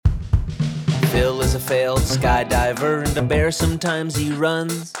Phil is a failed skydiver, and a bear sometimes he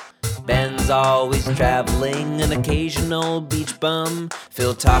runs. Ben's always traveling, an occasional beach bum.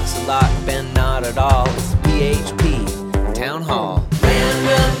 Phil talks a lot, Ben not at all. It's BHP Town Hall.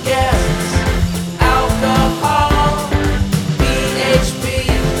 Random guests, alcohol. BHP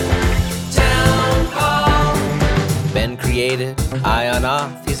Town Hall. Ben created Ion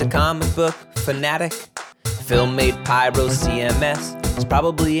Off, he's a comic book fanatic. Phil made Pyro CMS, he's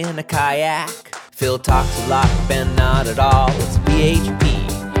probably in a kayak. Phil talks a lot, Ben not at all. It's BHP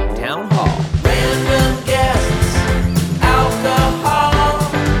Town Hall. Random guests, alcohol.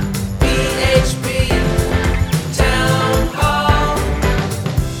 BHP Town Hall.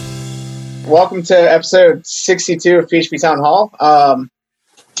 Welcome to episode 62 of BHP Town Hall.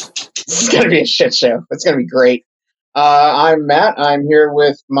 This is going to be a shit show. It's going to be great. I'm Matt. I'm here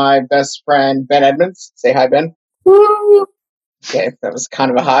with my best friend, Ben Edmonds. Say hi, Ben. Woo! Okay, that was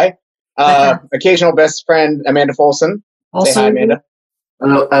kind of a high. Occasional best friend, Amanda Folsom. Say hi, Amanda.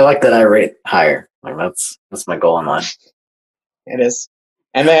 I like that I rate higher. Like that's my goal in life. It is.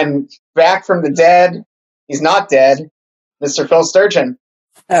 And then back from the dead, he's not dead, Mr. Phil Sturgeon.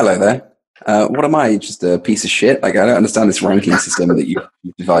 Hello there. What am I? Just a piece of shit? Like, I don't understand this ranking system that you've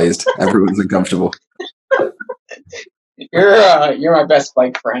devised. Everyone's uncomfortable. You're my best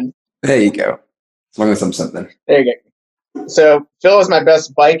bike friend. There you go. As long as I'm something. There you go. So Phil is my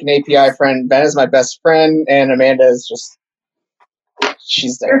best bike and API friend. Ben is my best friend, and Amanda is just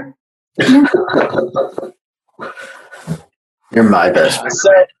she's there. You're my best friend.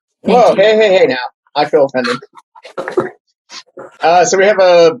 So, whoa, hey now. I feel offended. So we have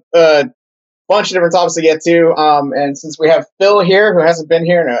a bunch of different topics to get to. And since we have Phil here, who hasn't been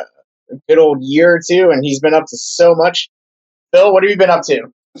here in a good old year or two, and he's been up to so much. Phil, what have you been up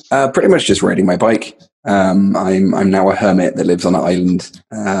to? Pretty much just riding my bike. I'm now a hermit that lives on an island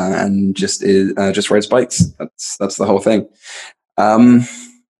and just rides bikes. That's the whole thing. I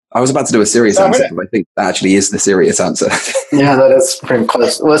was about to do a serious answer, but I think that actually is the serious answer. Yeah, that is pretty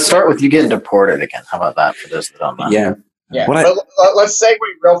close. Let's start with you getting deported again. How about that for those that don't know? Yeah. Let's segue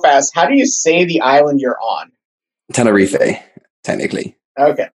real fast. How do you say the island you're on? Tenerife, technically.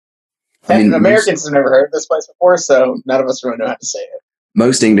 Okay. I mean, Americans have never heard of this place before, so none of us really know how to say it.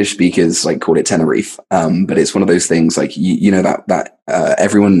 Most English speakers call it Tenerife, but it's one of those things you know that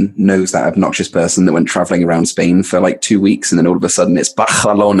everyone knows that obnoxious person that went traveling around Spain for 2 weeks and then all of a sudden it's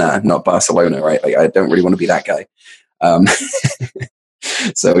Barcelona, not Barcelona, right? I don't really want to be that guy.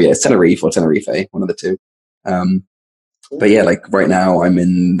 So yeah, it's Tenerife or Tenerife, one of the two. But yeah, right now I'm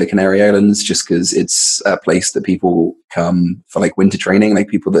in the Canary Islands just because it's a place that people come for winter training,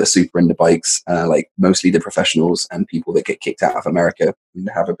 people that are super into bikes, mostly the professionals and people that get kicked out of America and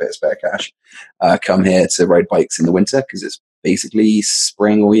have a bit of spare cash, come here to ride bikes in the winter because it's basically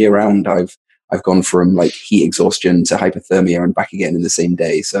spring all year round. I've gone from heat exhaustion to hypothermia and back again in the same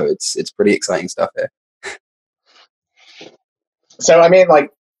day. So it's pretty exciting stuff here. So, I mean,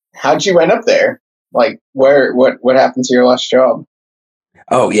 how'd you end up there? What happened to your last job?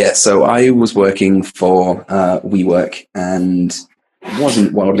 Oh, yeah. So I was working for WeWork and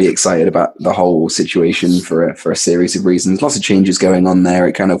wasn't wildly excited about the whole situation for a series of reasons. Lots of changes going on there.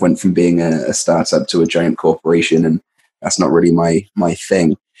 It kind of went from being a startup to a giant corporation, and that's not really my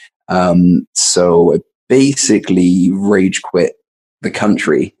thing. So I basically rage quit the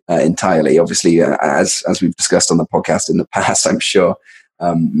country entirely. Obviously, as we've discussed on the podcast in the past, I'm sure.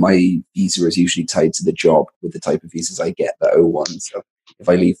 My visa is usually tied to the job with the type of visas I get, the O1. So if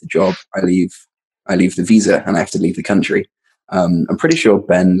I leave the job, I leave the visa and I have to leave the country. I'm pretty sure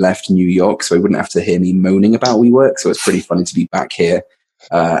Ben left New York, so he wouldn't have to hear me moaning about WeWork. So it's pretty funny to be back here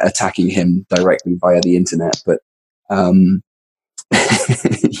attacking him directly via the internet. But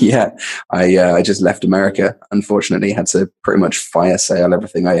yeah, I just left America. Unfortunately, had to pretty much fire sale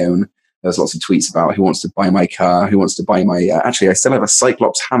everything I own. There's lots of tweets about who wants to buy my car, who wants to buy my... actually, I still have a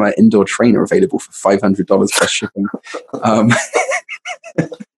Cyclops Hammer indoor trainer available for $500 plus shipping.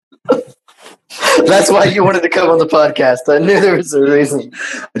 That's why you wanted to come on the podcast. I knew there was a reason.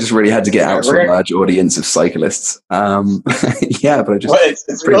 I just really had to get out to a large audience of cyclists. Yeah, but I just... Well,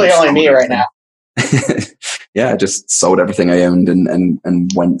 it's really only me right now. Yeah, I just sold everything I owned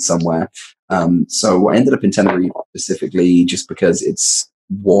and went somewhere. So I ended up in Tenerife specifically just because it's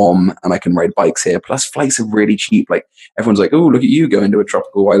warm and I can ride bikes here. Plus, flights are really cheap. Everyone's like, "Oh, look at you going to a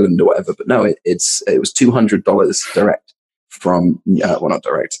tropical island or whatever." But no, it was $200 direct from not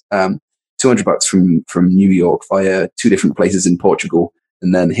direct, $200 from New York via 2 different places in Portugal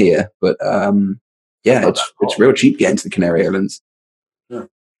and then here. But yeah, it's real cheap getting to the Canary Islands. Yeah.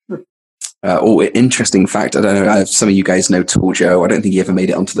 Interesting fact. I don't know if some of you guys know Tall Joe. I don't think he ever made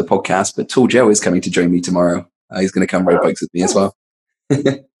it onto the podcast, but Tall Joe is coming to join me tomorrow. He's going to come ride bikes with me as well.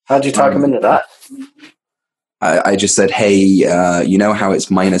 How'd you talk him into that? I just said, hey, you know how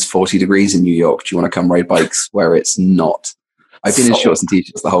it's minus 40 degrees in New York? Do you want to come ride bikes where it's not? I've been in shorts and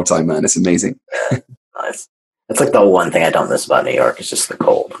t-shirts the whole time, man. It's amazing. Nice. It's like the one thing I don't miss about New York is just the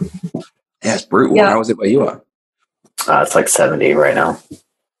cold. Yeah, it's brutal. Yeah. How is it where you are? It's like 70 right now.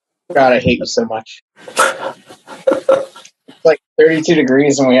 God, I hate you so much. It's like 32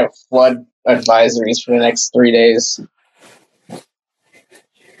 degrees and we have flood advisories for the next 3 days.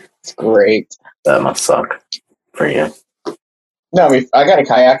 It's great. That must suck for you. No, I got a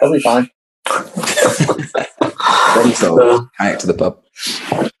kayak. I'll be fine. So, kayak to the pub.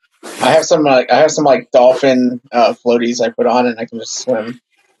 I have some dolphin floaties I put on, and I can just swim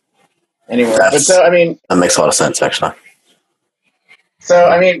anywhere. That makes a lot of sense, actually. So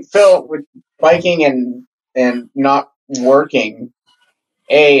I mean, Phil, with biking and not working,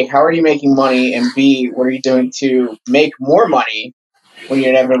 A, how are you making money, and B, what are you doing to make more money when you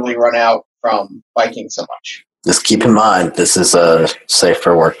inevitably run out from biking so much? Just keep in mind, this is a safe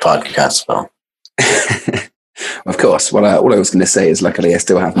for work podcast, Phil. Of course. Well, all I was going to say is, luckily, I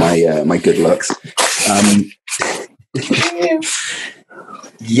still have my good looks.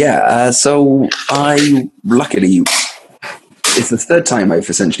 So I luckily, it's the third time I've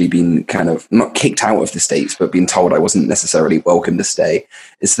essentially been kind of not kicked out of the States, but been told I wasn't necessarily welcome to stay.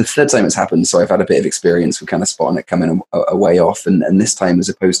 It's the third time it's happened, so I've had a bit of experience with kind of spotting it coming a way off. And this time, as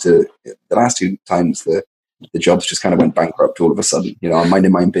opposed to the last two times, the jobs just kind of went bankrupt all of a sudden. You know, I'm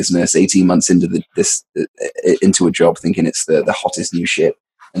minding my own business, 18 months into into a job, thinking it's the hottest new shit,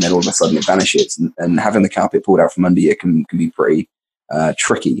 and then all of a sudden it vanishes. And having the carpet pulled out from under you can be pretty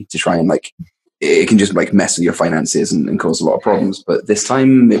tricky to try and it can just mess with your finances and cause a lot of problems. But this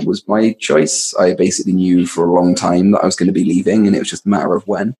time it was my choice. I basically knew for a long time that I was going to be leaving, and it was just a matter of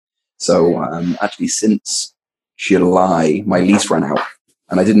when. So actually, since July, my lease ran out.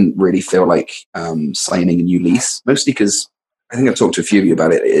 And I didn't really feel like signing a new lease, mostly because I think I've talked to a few of you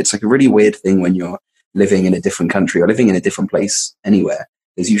about it. It's like a really weird thing when you're living in a different country or living in a different place anywhere.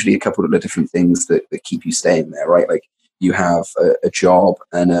 There's usually a couple of different things that keep you staying there, right? Like you have a job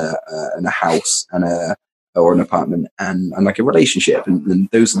and a house or an apartment and like a relationship. And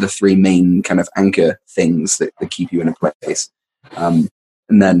those are the three main kind of anchor things that keep you in a place. And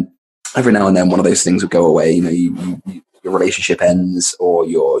then every now and then one of those things will go away. You know, your relationship ends or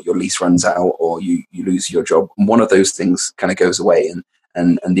your lease runs out or you lose your job. And one of those things kind of goes away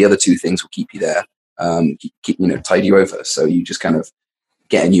and the other two things will keep you there, tide you over. So you just kind of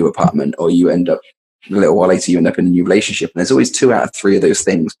get a new apartment or you end up a little while later, you end up in a new relationship. And there's always 2 out of 3 of those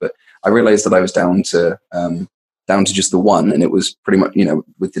things. But I realized that I was down to just the one, and it was pretty much,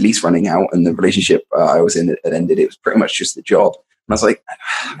 with the lease running out and the relationship I was in that ended, it was pretty much just the job. And I was like,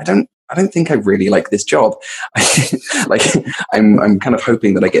 I don't think I really like this job. I'm kind of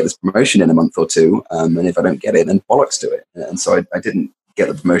hoping that I get this promotion in a month or two. And if I don't get it, then bollocks to it. And so I didn't get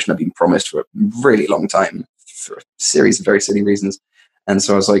the promotion I've been promised for a really long time for a series of very silly reasons. And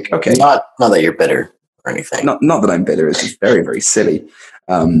so I was like, okay. Not that you're bitter or anything. Not that I'm bitter. It's just very, very silly.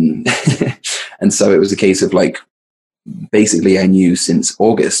 And so it was a case of basically I knew since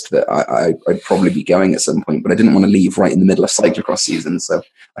August that I'd probably be going at some point, but I didn't want to leave right in the middle of cyclocross season. So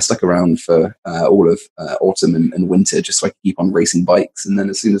I stuck around for all of autumn and winter just so I could keep on racing bikes. And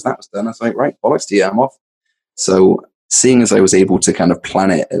then as soon as that was done, I was like, right, bollocks to you, I'm off. So seeing as I was able to kind of plan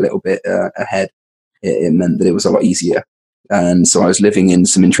it a little bit ahead, it meant that it was a lot easier. And so I was living in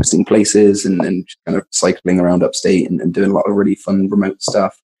some interesting places and just kind of cycling around upstate and doing a lot of really fun remote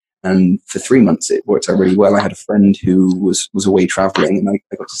stuff. And for 3 months, it worked out really well. I had a friend who was away traveling, and I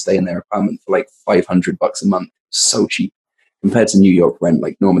got to stay in their apartment for $500 a month. So cheap compared to New York rent.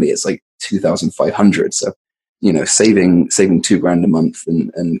 Normally it's $2,500. So, saving $2,000 a month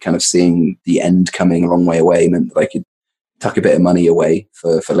and kind of seeing the end coming a long way away meant that I could tuck a bit of money away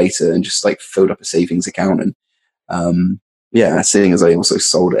for later and just filled up a savings account. And seeing as I also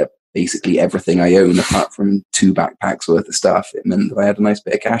sold it, basically everything I own apart from 2 backpacks worth of stuff, it meant that I had a nice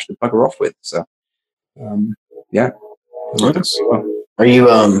bit of cash to bugger off with. So, Nice. Are you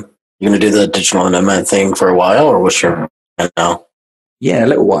going to do the digital nomad thing for a while, or what's your plan now? Yeah, a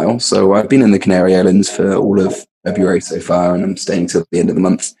little while. So I've been in the Canary Islands for all of February so far, and I'm staying till the end of the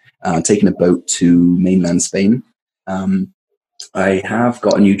month, taking a boat to mainland Spain. I have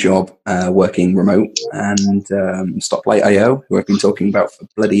got a new job working remote, and Stoplight.io, who I've been talking about for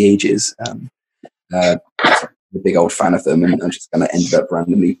bloody ages. A big old fan of them, and I just kind of ended up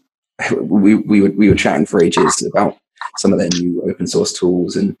randomly. We were chatting for ages about some of their new open source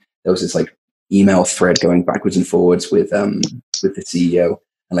tools, and there was this email thread going backwards and forwards with the CEO,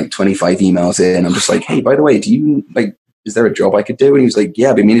 and like 25 emails in, I'm just like, hey, by the way, is there a job I could do? And he was like, yeah,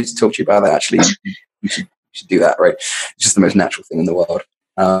 I've been meaning to talk to you about that. Actually, you should do that, right? It's just the most natural thing in the world.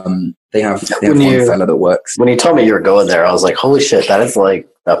 They have one fella that works. When you told me you were going there, I was like, holy shit, that is like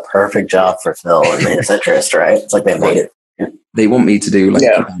the perfect job for Phil and his interest, right? It's like they made it. They want me to do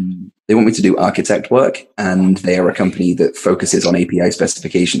they want me to do architect work, and they are a company that focuses on API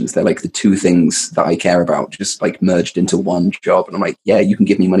specifications. They're like the two things that I care about, just like merged into one job. And I'm like, yeah, you can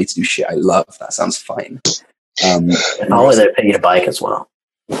give me money to do shit I love. That sounds fine. Only they pay you to bike as well.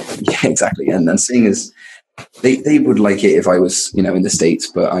 Yeah, exactly. And seeing as they would like it if I was, in the States,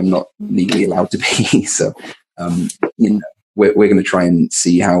 but I'm not legally allowed to be. So, we're going to try and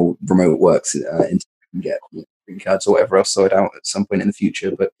see how remote works and get green cards or whatever else sorted out at some point in the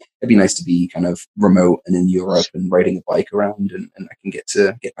future. But it'd be nice to be kind of remote and in Europe and riding a bike around, and I can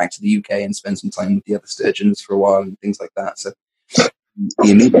get back to the UK and spend some time with the other sturgeons for a while and things like that. So the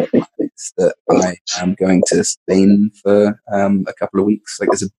immediate is that I am going to Spain for a couple of weeks. Like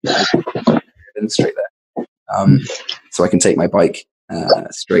there's a straight there. So I can take my bike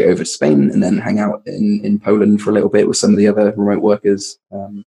straight over to Spain and then hang out in Poland for a little bit with some of the other remote workers.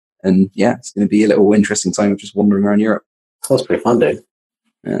 And yeah, it's going to be a little interesting time of just wandering around Europe. Sounds pretty fun, dude.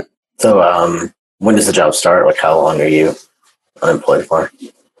 Yeah. So when does the job start? Like how long are you unemployed for?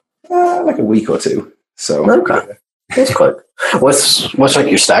 Like a week or two. So okay. That's quick. What's like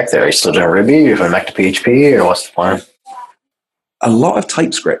your stack there? Are you still doing Ruby? Are you going back to PHP, or what's the plan? A lot of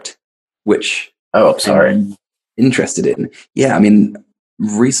TypeScript, which sorry. Interested in. Yeah, I mean,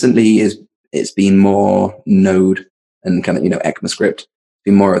 recently it's been more Node and kind of ECMAScript. It's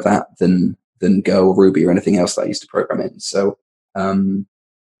been more of that than Go or Ruby or anything else that I used to program in. So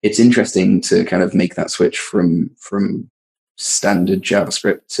it's interesting to kind of make that switch from standard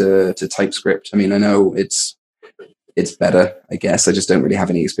JavaScript to TypeScript. I mean, I know it's better, I guess. I just don't really have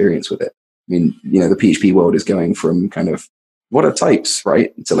any experience with it. I mean, the PHP world is going from kind of what are types,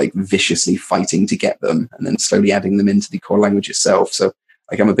 right, to like viciously fighting to get them and then slowly adding them into the core language itself. So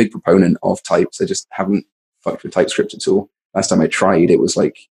like I'm a big proponent of types. I just haven't fucked with TypeScript at all. Last time I tried, it was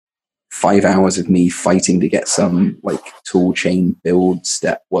like 5 hours of me fighting to get some like tool chain build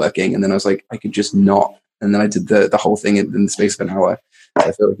step working. And then I was like, I could just not. And then I did the whole thing in the space of an hour. So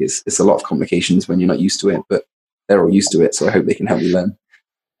I feel like it's a lot of complications when you're not used to it, but they're all used to it. So I hope they can help me learn.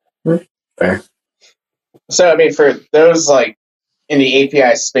 Fair. So, I mean, for those like in the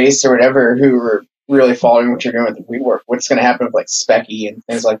API space or whatever who are really following what you're doing with the rework, what's going to happen with like Specky and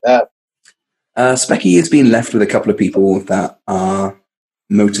things like that? Specky has been left with a couple of people that are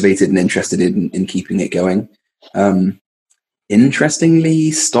motivated and interested in keeping it going.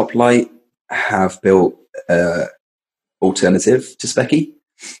 Interestingly, Stoplight have built an alternative to Specky.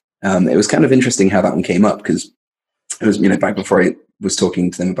 It was kind of interesting how that one came up because it was, back before I was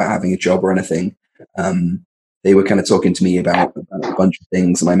talking to them about having a job or anything. They were kind of talking to me about a bunch of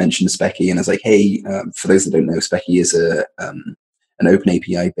things, and I mentioned Specky, and I was like, hey, for those that don't know, Specky is an open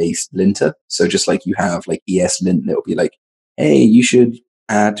API based linter. So just like you have like ESLint, it'll be like, hey, you should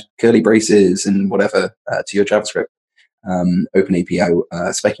add curly braces and whatever to your JavaScript. Open API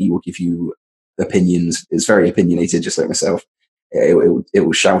Specky will give you opinions. It's very opinionated, just like myself. It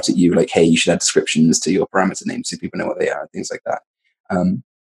will shout at you like, hey, you should add descriptions to your parameter names so people know what they are and things like that.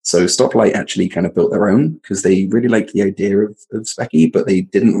 So Stoplight actually kind of built their own because they really liked the idea of Specky, but they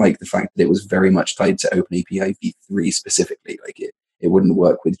didn't like the fact that it was very much tied to OpenAPI v3 specifically. Like it wouldn't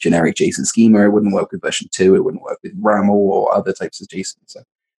work with generic JSON schema, it wouldn't work with version 2, it wouldn't work with RAML or other types of JSON. So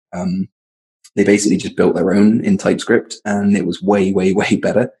they basically just built their own in TypeScript, and it was way, way, way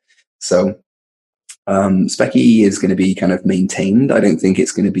better. So Specky is going to be kind of maintained. I don't think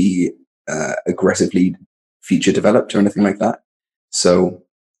it's going to be aggressively feature developed or anything like that. So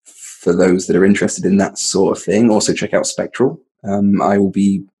for those that are interested in that sort of thing, also check out Spectral. I will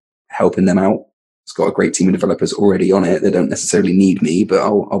be helping them out. It's got a great team of developers already on it. They don't necessarily need me, but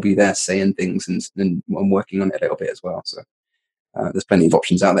I'll be there saying things and I'm working on it a little bit as well. So there's plenty of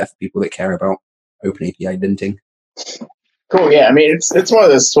options out there for people that care about open API linting. Cool. Yeah. I mean, it's one of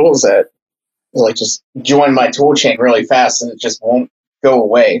those tools that like just join my tool chain really fast and it just won't go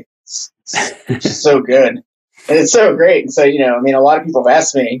away. It's just so good. And it's so great. And so, I mean, a lot of people have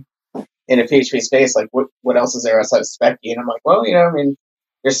asked me in a PHP space, like, what else is there outside of Specky? And I'm like, well, I mean,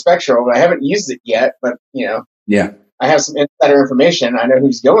 there's Spectral, but I haven't used it yet. But, yeah, I have some insider information. I know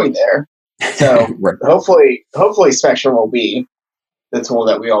who's going there. So right. hopefully Spectral will be the tool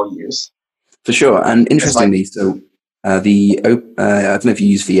that we all use. For sure. And interestingly, so I don't know if you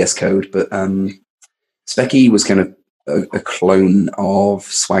use VS Code, but Specky was kind of a clone of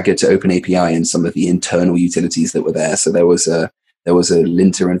Swagger to OpenAPI and some of the internal utilities that were there. So there was a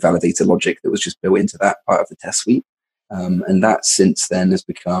linter and validator logic that was just built into that part of the test suite. And that since then has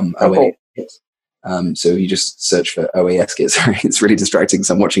become OAS Kit. So you just search for OAS Kit. Sorry, it's really distracting.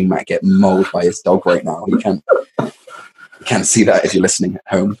 So I'm watching Matt get mauled by his dog right now. You can't see that if you're listening at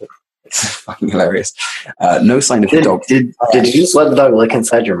home. But it's fucking hilarious. No sign of the dog. Did you just let the dog lick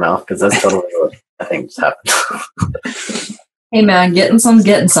inside your mouth? Because that's totally what I think just happened. Hey man, getting some's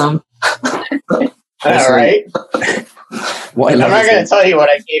getting some. All right. What I'm not going to tell you what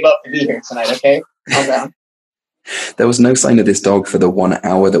I gave up to be here tonight, okay? Calm down. There was no sign of this dog for the 1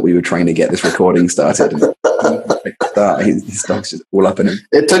 hour that we were trying to get this recording started. His dog's just all up in him.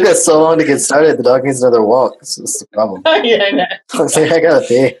 It took us so long to get started. The dog needs another walk. That's the problem. Yeah, I know. I gotta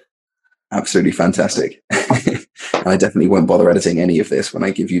pee. Absolutely fantastic. And I definitely won't bother editing any of this when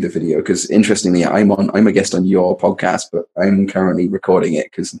I give you the video, because interestingly, I'm a guest on your podcast, but I'm currently recording it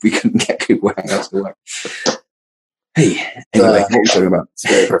because we couldn't get Google Hangouts to work. Hey, anyway, what are we talking about? It's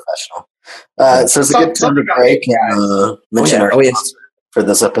very professional. So it's a good time to break and mention our sponsor for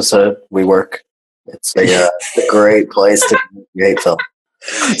this episode, WeWork. It's a great place to create film.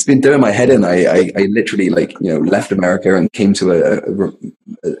 It's been doing my head in. I literally left America and came to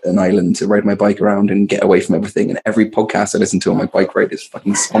an island to ride my bike around and get away from everything. And every podcast I listen to on my bike ride is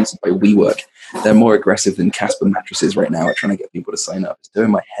fucking sponsored by WeWork. They're more aggressive than Casper mattresses right now at trying to get people to sign up. It's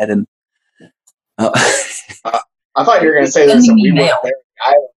doing my head in. I thought you were going to say there's some WeWork there.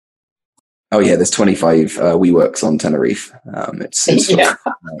 Oh yeah, there's 25 WeWorks on Tenerife. It's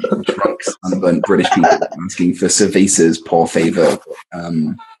drunk, sunburnt British people asking for cervezas, por favor.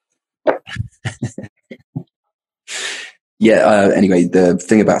 Anyway, the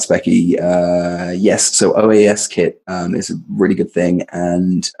thing about Specky, yes, so OAS Kit is a really good thing,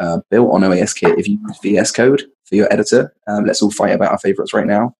 and built on OAS Kit, if you use VS Code for your editor, let's all fight about our favorites right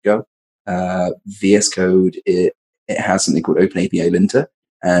now. Go. VS Code, it has something called OpenAPI linter,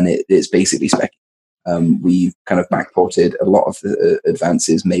 and it's basically Specky. We've kind of backported a lot of the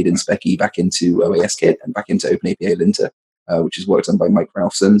advances made in Specky back into OAS Kit and back into OpenAPI linter, which is work done by Mike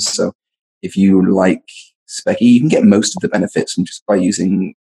Ralphson. So if you like Specky, you can get most of the benefits from just by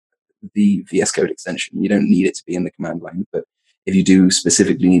using the VS Code extension. You don't need it to be in the command line, but if you do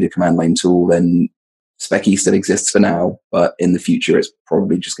specifically need a command line tool, then Specky still exists for now, but in the future, it's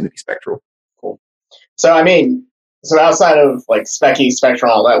probably just going to be Spectral. Cool. So, so outside of like Specky,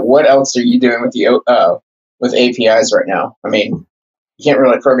 Spectral, all that, what else are you doing with with APIs right now? You can't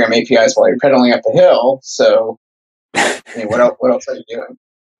really program APIs while you're pedaling up the hill. So, what else are you doing?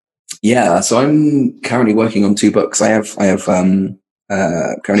 Yeah, so I'm currently working on 2 books. I have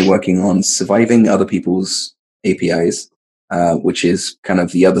currently working on surviving other people's APIs, which is kind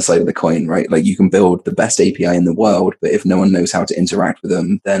of the other side of the coin, right? Like you can build the best API in the world, but if no one knows how to interact with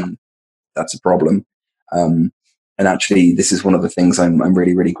them, then that's a problem. And actually, this is one of the things I'm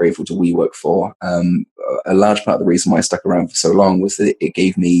really, really grateful to WeWork for. A large part of the reason why I stuck around for so long was that it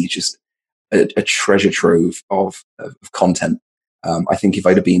gave me just a treasure trove of content. I think if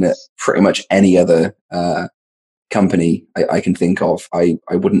I'd have been at pretty much any other company I can think of, I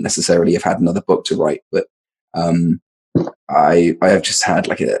wouldn't necessarily have had another book to write. But I have just had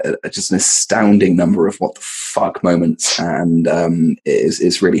like just an astounding number of what the fuck moments, and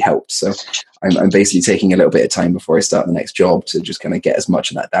it's really helped. So I'm basically taking a little bit of time before I start the next job to just kind of get as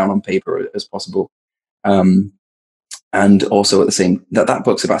much of that down on paper as possible. And also at the same, that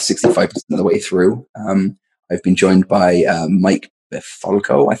book's about 65% of the way through. I've been joined by Mike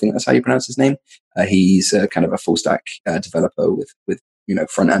Bifalco, I think that's how you pronounce his name. He's kind of a full stack developer with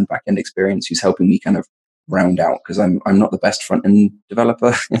front end, back end experience, who's helping me kind of round out, because I'm not the best front end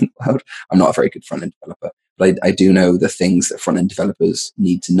developer in the world. I'm not a very good front end developer, but I do know the things that front end developers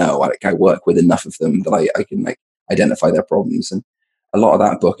need to know. I work with enough of them that I can identify their problems, and a lot of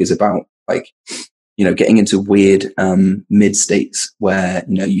that book is about getting into weird mid states where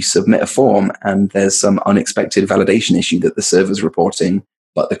you submit a form and there's some unexpected validation issue that the server's reporting,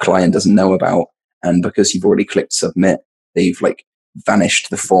 but the client doesn't know about, and because you've already clicked submit, they've vanished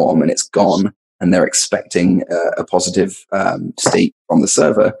the form and it's gone. And they're expecting a positive state from the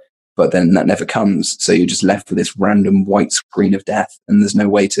server, but then that never comes. So you're just left with this random white screen of death, and there's no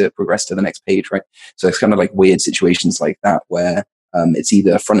way to progress to the next page, right? So it's kind of weird situations like that where it's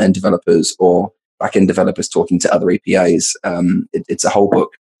either front-end developers or back-end developers talking to other APIs. It's a whole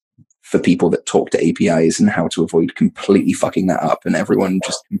book for people that talk to APIs and how to avoid completely fucking that up, and everyone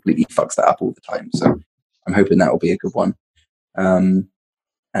just completely fucks that up all the time. So I'm hoping that will be a good one.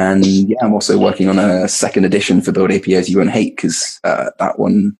 And yeah, I'm also working on a second edition for Build APIs You Won't Hate, because that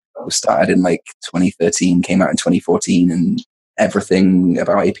one was started in like 2013, came out in 2014, and everything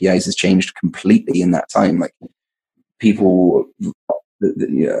about APIs has changed completely in that time. Like people,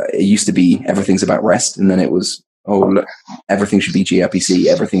 it used to be everything's about REST, and then it was, oh, look, everything should be gRPC,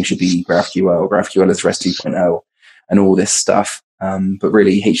 everything should be GraphQL, GraphQL is REST 2.0, and all this stuff. But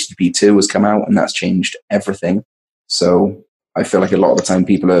really, HTTP 2 has come out, and that's changed everything. So I feel like a lot of the time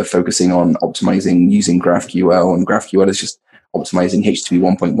people are focusing on optimizing using GraphQL, and GraphQL is just optimizing HTTP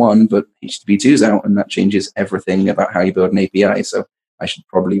 1.1, but HTTP 2 is out, and that changes everything about how you build an API. So I should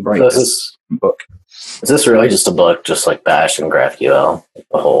probably write this book. Is this really just a book, just like Bash and GraphQL,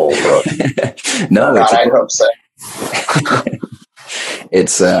 the whole book? No, I hope so.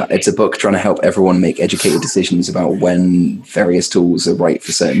 It's a book trying to help everyone make educated decisions about when various tools are right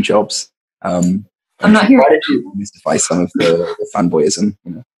for certain jobs. I'm not here. Why did you mystify some of the fanboyism?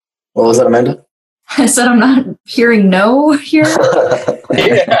 You know. What was that, Amanda? I said I'm not hearing no here.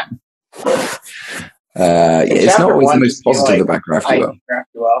 Yeah. It's not always the most positive about GraphQL.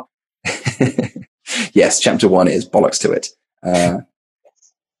 Yes, chapter 1 is bollocks to it.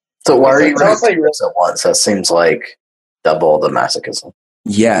 So why are you writing this at once? That seems like double the masochism.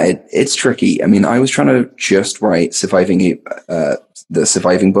 Yeah, it's tricky. I mean, I was trying to just write the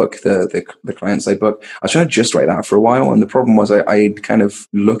surviving book, the client-side book. I was trying to just write that for a while, and the problem was I'd kind of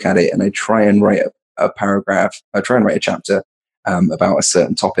look at it and I'd try and write a paragraph. I'd try and write a chapter about a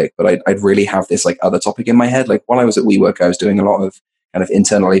certain topic, but I'd really have this like other topic in my head. Like while I was at WeWork, I was doing a lot of kind of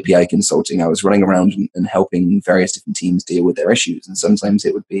internal API consulting. I was running around and helping various different teams deal with their issues, and sometimes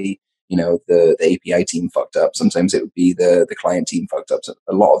it would be, you know, the API team fucked up. Sometimes it would be the client team fucked up. So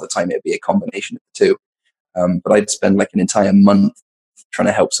a lot of the time it would be a combination of the two. But I'd spend like an entire month trying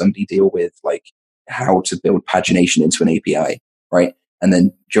to help somebody deal with like how to build pagination into an API, right? And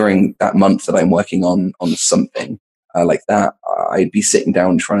then during that month that I'm working on something like that, I'd be sitting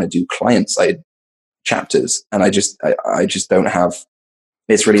down trying to do client-side chapters, and I just don't have.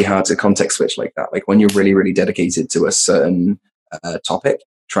 It's really hard to context switch like that. Like when you're really, really dedicated to a certain topic,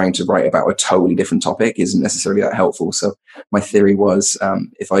 trying to write about a totally different topic isn't necessarily that helpful. So my theory was,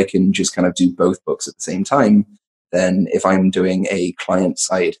 if I can just kind of do both books at the same time, then if I'm doing a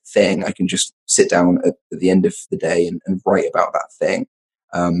client-side thing, I can just sit down at the end of the day and write about that thing.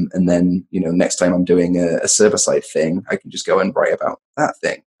 And then, you know, next time I'm doing a server-side thing, I can just go and write about that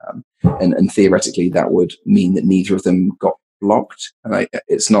thing. And theoretically, that would mean that neither of them got blocked. And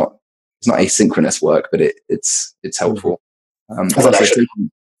it's not asynchronous work, but it's helpful.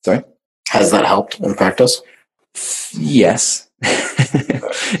 Sorry? Has that helped in practice? Yes.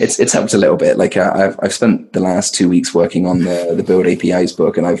 It's helped a little bit. Like I've spent the last 2 weeks working on the Build APIs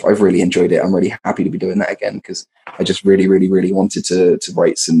book, and I've really enjoyed it. I'm really happy to be doing that again because I just really, really, really wanted to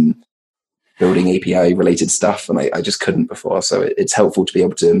write some building API related stuff, and I just couldn't before. So it's helpful to be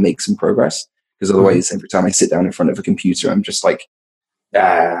able to make some progress, because otherwise every time I sit down in front of a computer, I'm just like,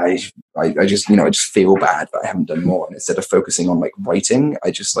 I just feel bad that I haven't done more. And instead of focusing on like writing,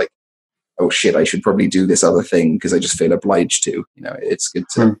 I just like, oh shit, I should probably do this other thing because I just feel obliged to. You know, it's good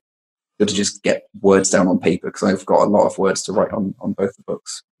to just get words down on paper, because I've got a lot of words to write on both the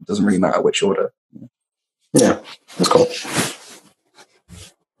books. It doesn't really matter which order. Yeah, that's cool.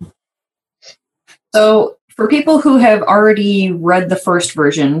 So for people who have already read the first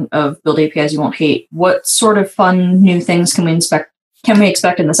version of Build APIs You Won't Hate, what sort of fun new things can we expect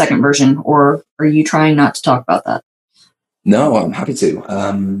in the second version, or are you trying not to talk about that? No, I'm happy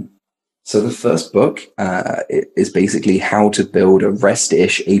to. So the first book is basically how to build a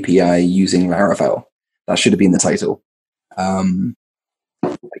REST-ish API using Laravel. That should have been the title.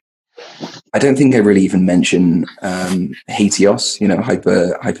 I don't think I really even mention Hatios, you know,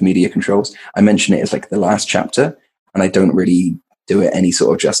 hypermedia controls. I mention it as like the last chapter, and I don't really do it any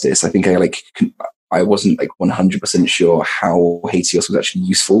sort of justice. I think I wasn't like 100% sure how Hatios was actually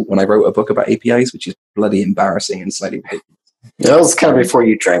useful when I wrote a book about APIs, which is bloody embarrassing and slightly ridiculous. That was kind of before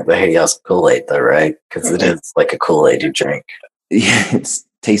you drank the Hatios Kool-Aid, though, right? Because it is like a Kool-Aid you drink. Yeah, it's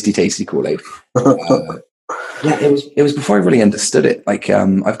tasty Kool-Aid. Yeah, it was before I really understood it. Like,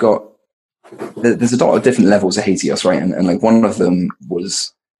 there's a lot of different levels of Hatios, right? And like one of them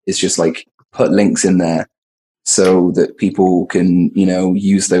is just like put links in there so that people can, you know,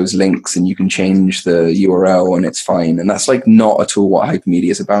 use those links, and you can change the URL and it's fine. And that's like not at all what Hypermedia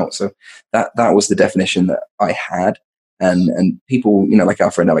is about. So that was the definition that I had. And people, you know, like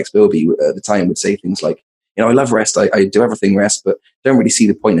our friend Alex Bilby at the time would say things like, you know, I love REST. I do everything REST, but don't really see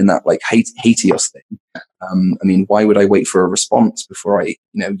the point in that like Hatios thing. I mean, why would I wait for a response before I, you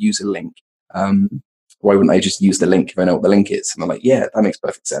know, use a link? Why wouldn't I just use the link if I know what the link is? And I'm like, yeah, that makes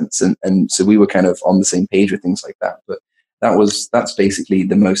perfect sense. And so we were kind of on the same page with things like that. But that's basically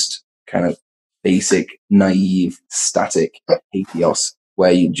the most kind of basic, naive, static HEOS,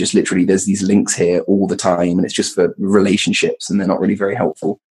 where you just literally, there's these links here all the time, and it's just for relationships, and they're not really very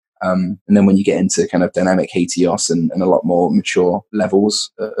helpful. And then when you get into kind of dynamic HEOS and a lot more mature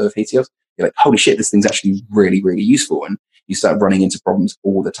levels of HEOS, you're like, holy shit, this thing's actually really, really useful. And you start running into problems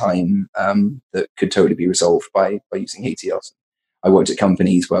all the time that could totally be resolved by using HEOS. I worked at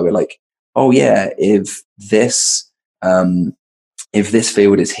companies where we're like, oh yeah, if this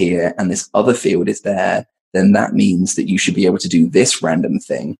field is here and this other field is there, then that means that you should be able to do this random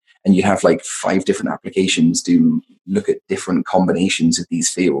thing. And you have like 5 different applications to look at different combinations of these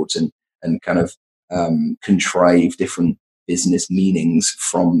fields and kind of contrive different business meanings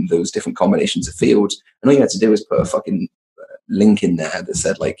from those different combinations of fields. And all you had to do was put a fucking link in there that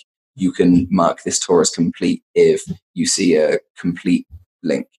said like, you can mark this tour as complete if you see a complete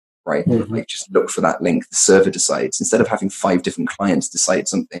link, right? Mm-hmm. Like just look for that link. The server decides. Instead of having 5 different clients decide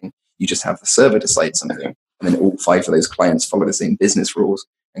something, you just have the server decide something. And then all 5 of those clients follow the same business rules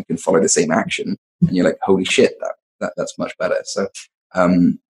and can follow the same action. And you're like, holy shit, that's much better. So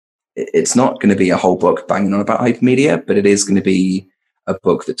it's not going to be a whole book banging on about hypermedia, but it is going to be a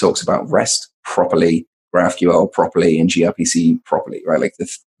book that talks about REST properly, GraphQL properly, and gRPC properly, right? Like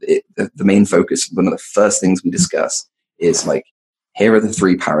the main focus, one of the first things we discuss is like, here are the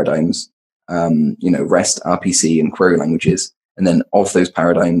 3 paradigms, REST, RPC, and query languages. And then of those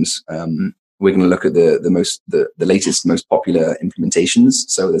paradigms, we're going to look at the latest, most popular implementations.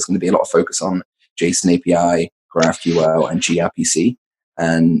 So there's going to be a lot of focus on JSON API, GraphQL, and gRPC.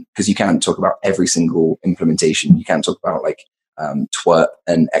 And because you can't talk about every single implementation, you can't talk about like twerp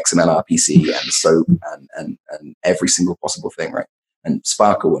and XML RPC and SOAP and every single possible thing, right? And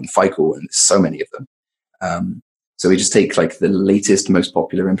Sparkle and FICL, and so many of them. So we just take like the latest, most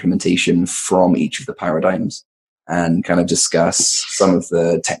popular implementation from each of the paradigms and kind of discuss some of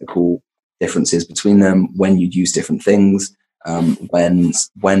the technical differences between them, when you'd use different things, when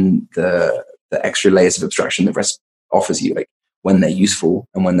the extra layers of abstraction that REST offers you, like when they're useful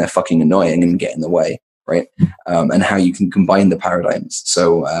and when they're fucking annoying and get in the way, right? And how you can combine the paradigms.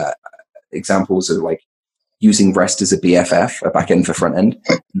 So examples are like using REST as a BFF, a backend for front end,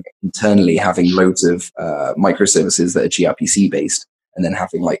 internally having loads of microservices that are gRPC based, and then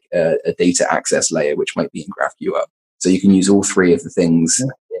having like a data access layer, which might be in GraphQL. So you can use all 3 of the things in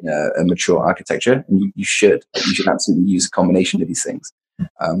a mature architecture, and you should absolutely use a combination of these things.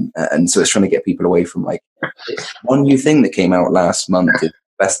 And so it's trying to get people away from like, one new thing that came out last month is the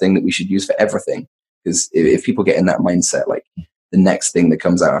best thing that we should use for everything. Because if people get in that mindset, like the next thing that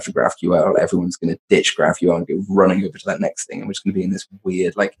comes out after GraphQL, everyone's going to ditch GraphQL and go running over to that next thing. And we're just going to be in this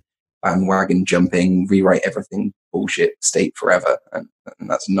weird, like, bandwagon jumping, rewrite everything bullshit state forever. And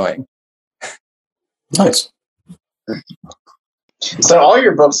that's annoying. Nice. So all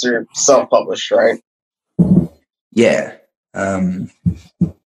your books are self-published, right? Yeah.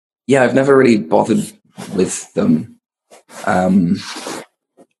 Yeah, I've never really bothered with them.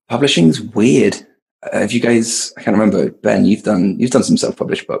 Publishing's weird. Have you guys? I can't remember. Ben, you've done some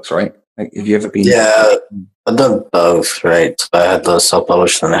self-published books, right? Like, have you ever been? Yeah, I've done both. Right. So I had the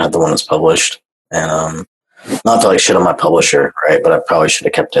self-published, and I had the one that's published. And not to like shit on my publisher, right? But I probably should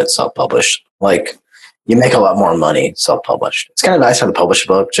have kept it self-published. Like, you make a lot more money self-published. It's kind of nice to publish a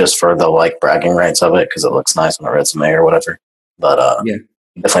book just for the like bragging rights of it because it looks nice on a resume or whatever. But yeah,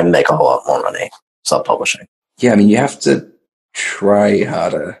 you definitely make a lot more money self-publishing. Yeah, I mean, you have to try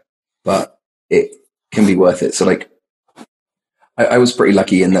harder, but it can be worth it. So like, I was pretty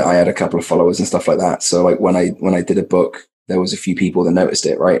lucky in that I had a couple of followers and stuff like that. So like when I did a book, there was a few people that noticed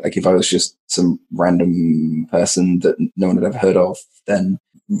it, right? Like if I was just some random person that no one had ever heard of, then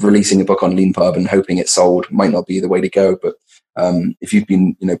releasing a book on LeanPub and hoping it sold might not be the way to go. But if you've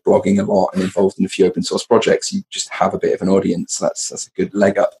been, blogging a lot and involved in a few open source projects, you just have a bit of an audience. That's a good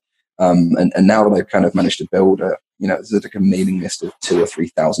leg up. And now that I've kind of managed to build there's like a mailing list of 2,000 or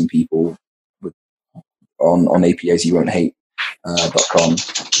 3,000 people on APAsyouwon'thate.com.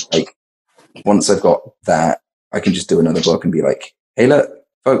 Like once I've got that, I can just do another book and be like, hey, look,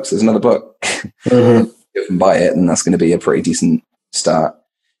 folks, there's another book. Mm-hmm. You can buy it, and that's going to be a pretty decent start.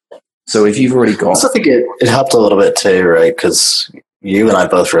 So if you've already got... I think it helped a little bit too, right? Because you and I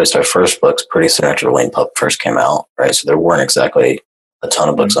both released our first books pretty soon after LeanPub first came out, right? So there weren't exactly a ton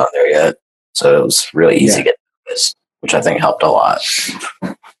of books on there yet. So it was really easy to get this, which I think helped a lot.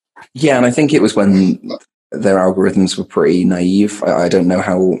 Yeah, and I think it was when their algorithms were pretty naive. I don't know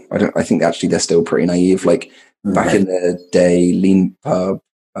how... I think actually they're still pretty naive. Like back in the day, LeanPub...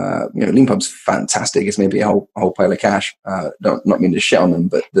 LeanPub's fantastic. It's maybe a whole pile of cash. Not mean to shit on them,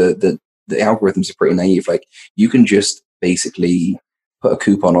 but the algorithms are pretty naive. Like you can just basically put a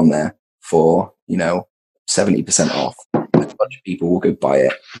coupon on there for, 70% off. And a bunch of people will go buy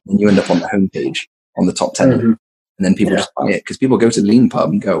it. And you end up on the homepage on the top 10. Mm-hmm. And then people just buy it because people go to LeanPub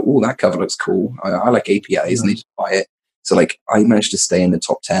and go, oh, that cover looks cool. I like APIs, and they just buy it. So like I managed to stay in the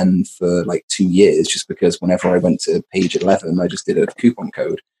top 10 for like 2 years just because whenever I went to page 11, I just did a coupon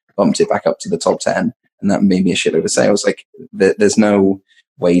code, bumped it back up to the top 10, and that made me a shitload of sales. Like there's no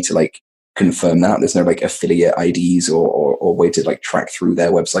way to like confirm that. There's no like affiliate IDs or way to like track through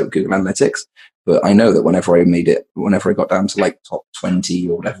their website with Google Analytics. But I know that whenever I got down to like top 20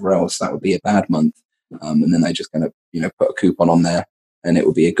 or whatever else, that would be a bad month. And then I just kind of, put a coupon on there and it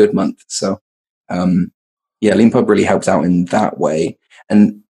would be a good month. So, LeanPub really helped out in that way.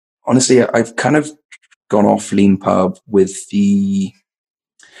 And honestly, I've kind of gone off LeanPub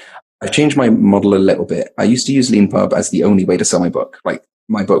I've changed my model a little bit. I used to use LeanPub as the only way to sell my book. Like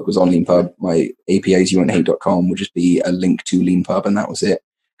my book was on LeanPub. My APIs would just be a link to LeanPub, and that was it.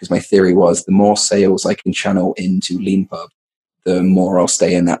 Because my theory was the more sales I can channel into LeanPub, the more I'll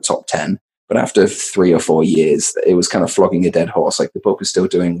stay in that top 10. But after 3 or 4 years, it was kind of flogging a dead horse. Like the book was still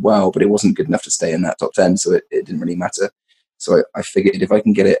doing well, but it wasn't good enough to stay in that top 10. So it didn't really matter. So I figured if I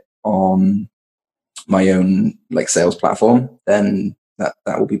can get it on my own like sales platform, then that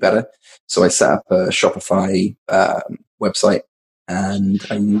will be better. So I set up a Shopify website and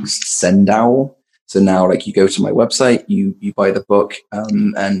I used SendOwl. So now like you go to my website, you buy the book,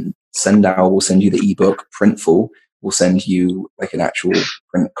 and SendOwl will send you the ebook. Printful will send you like an actual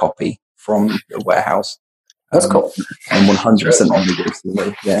print copy from the warehouse. That's cool. And 100% money goes to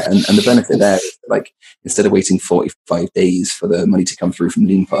the yeah. And the benefit there is that, like, instead of waiting 45 days for the money to come through from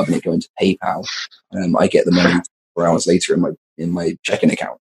LeanPub and it go into PayPal, I get the money 4 hours later in my checking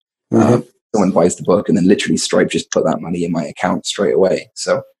account. Mm-hmm. Someone buys the book and then literally Stripe just put that money in my account straight away.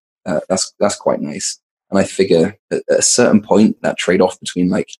 So that's quite nice. And I figure at a certain point that trade-off between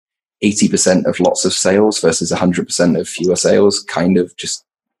like 80% of lots of sales versus 100% of fewer sales kind of just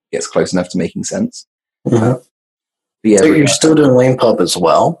gets close enough to making sense. Mm-hmm. So you're still doing LeanPub as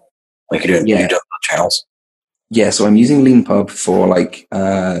well? Like you're doing both channels? Yeah, so I'm using LeanPub for like,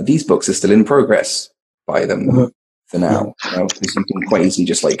 these books are still in progress. Buy them for now. Because you can quite easily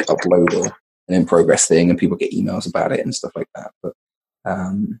just like upload an in progress thing and people get emails about it and stuff like that. But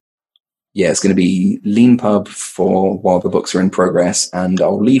it's going to be LeanPub for while the books are in progress, and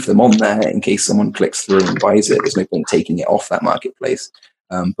I'll leave them on there in case someone clicks through and buys it. There's no point taking it off that marketplace.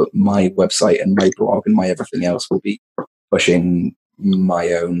 But my website and my blog and my everything else will be pushing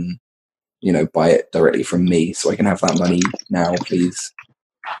my own, buy it directly from me so I can have that money now, please.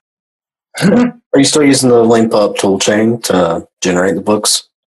 Are you still using the LeanPub toolchain to generate the books?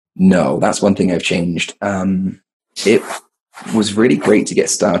 No, that's one thing I've changed. It was really great to get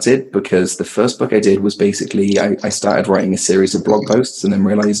started because the first book I did was basically I started writing a series of blog posts and then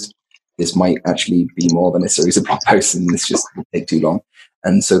realized this might actually be more than a series of blog posts and this just would take too long.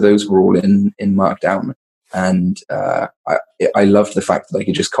 And so those were all in Markdown. And I loved the fact that I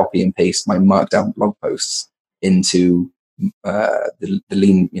could just copy and paste my Markdown blog posts into the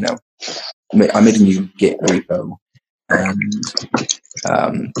Lean, I made a new Git repo. And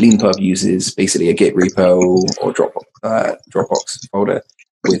LeanPub uses basically a Git repo or Dropbox folder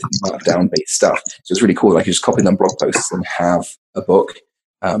with Markdown-based stuff. So it's really cool. I could just copy them blog posts and have a book.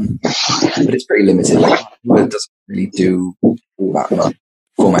 But it's pretty limited. Like, it doesn't really do all that much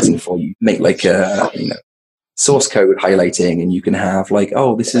formatting for you. Make like a source code highlighting, and you can have like,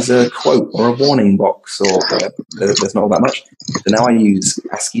 oh, this is a quote or a warning box or whatever. There's not all that much. So now I use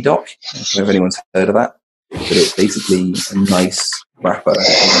AsciiDoc. I don't know if anyone's heard of that, but it's basically a nice wrapper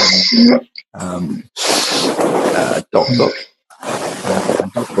DocBook.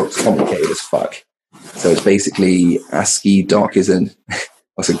 DocBook's complicated as fuck. So it's basically AsciiDoc is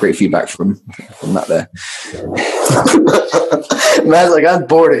also great feedback from that there. Matt's like, I'm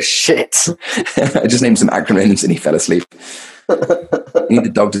bored as shit. I just named some acronyms and he fell asleep. You need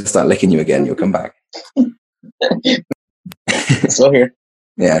the dog to start licking you again, you'll come back. Still here.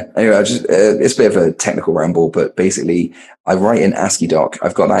 Yeah, anyway, it's a bit of a technical ramble, but basically I write in AsciiDoc.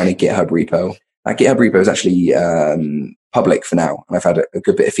 I've got that in a GitHub repo. That GitHub repo is actually public for now, and I've had a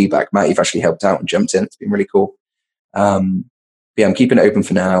good bit of feedback. Matt, you've actually helped out and jumped in. It's been really cool. I'm keeping it open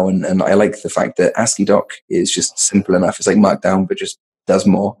for now, and I like the fact that AsciiDoc is just simple enough. It's like Markdown, but just does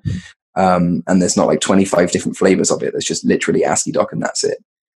more. And there's not like 25 different flavors of it. There's just literally AsciiDoc, and that's it.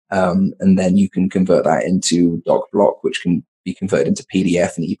 And then you can convert that into DocBlock, which can be converted into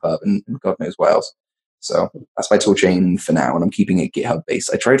PDF and EPUB and God knows what else. So that's my toolchain for now, and I'm keeping it GitHub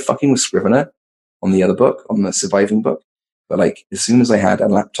based. I tried fucking with Scrivener on the other book, on the surviving book, but like as soon as I had a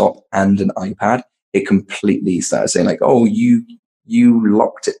laptop and an iPad, it completely started saying like, oh, you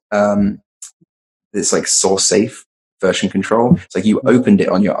locked it. It's like source safe version control. It's like you opened it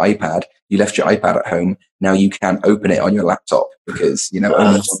on your iPad, you left your iPad at home. Now you can't open it on your laptop because, only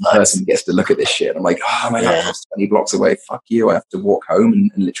one person gets to look at this shit. I'm like, my laptop's 20 blocks away. Fuck you. I have to walk home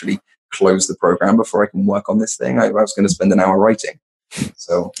and literally close the program before I can work on this thing. I was going to spend an hour writing.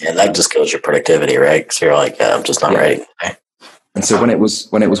 So yeah, that just kills your productivity, right? Because you're like, I'm just not ready. And so when it was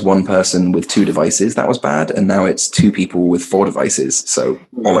one person with 2 devices, that was bad, and now it's 2 people with 4 devices. So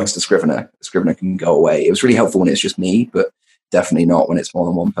all thanks to Scrivener, Scrivener can go away. It was really helpful when it's just me, but definitely not when it's more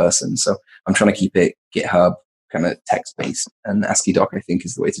than one person. So I'm trying to keep it GitHub kind of text based, and ASCII doc I think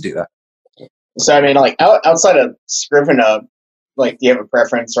is the way to do that. So I mean, like outside of Scrivener, like, do you have a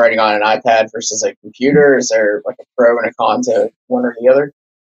preference writing on an iPad versus a computer? Is there like a pro and a con to one or the other?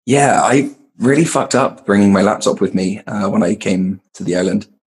 Yeah, I really fucked up bringing my laptop with me when I came to the island.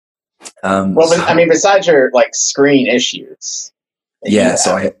 Besides your like screen issues. Yeah,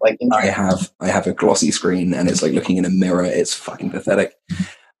 so I have a glossy screen and it's like looking in a mirror. It's fucking pathetic.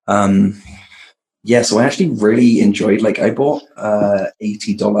 So I actually really enjoyed, like, I bought $80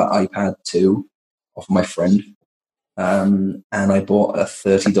 iPad 2 off my friend. And I bought a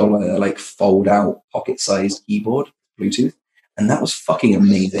 $30 like fold out pocket sized keyboard, Bluetooth, and that was fucking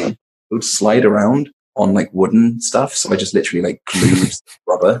amazing. It would slide around on like wooden stuff, so I just literally like glued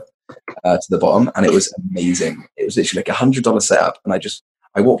rubber to the bottom, and it was amazing. It was literally like $100 setup, and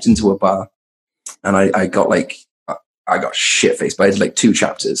I walked into a bar, and I got shit faced, but I did like 2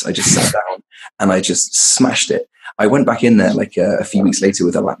 chapters. I just sat down and I just smashed it. I went back in there like a few weeks later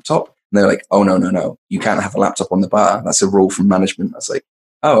with a laptop, and they were like, "Oh no, you can't have a laptop on the bar. That's a rule from management." I was like,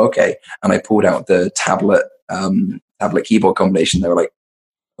 "Oh, okay." And I pulled out the tablet keyboard combination. They were like,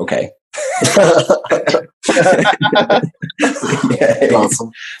 "Okay."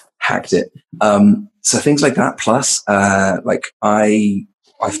 Awesome. Hacked it. So things like that. Plus, I've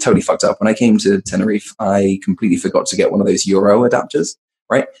totally fucked up. When I came to Tenerife, I completely forgot to get one of those Euro adapters,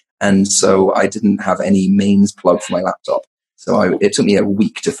 right? And so I didn't have any mains plug for my laptop. So it took me a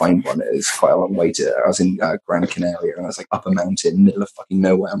week to find one. It was quite a long way I was in Gran Canaria, and I was like up a mountain, middle of fucking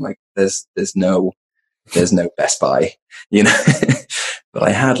nowhere. I'm like, there's no Best Buy, But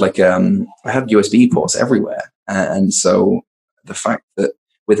I had I had USB ports everywhere, and so the fact that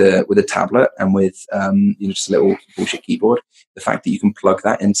with a tablet and with just a little bullshit keyboard, the fact that you can plug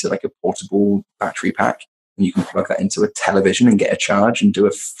that into like a portable battery pack, and you can plug that into a television and get a charge and do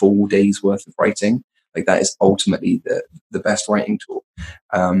a full day's worth of writing, like that is ultimately the best writing tool.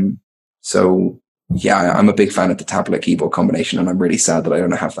 So yeah, I'm a big fan of the tablet keyboard combination, and I'm really sad that I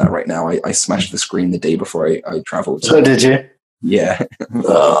don't have that right now. I smashed the screen the day before I traveled. So did you? Yeah.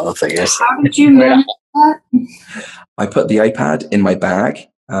 Oh, figures. How did you manage that? I put the iPad in my bag,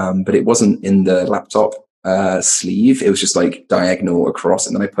 but it wasn't in the laptop sleeve. It was just like diagonal across,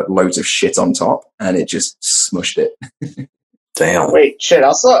 and then I put loads of shit on top, and it just smushed it. Damn. Wait, shit!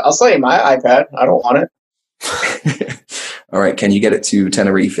 I'll sell you my iPad. I don't want it. All right, can you get it to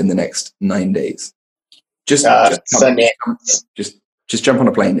Tenerife in the next 9 days? Just jump on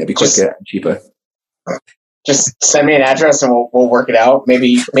a plane. It'd be quicker and cheaper. Just send me an address and we'll work it out. Maybe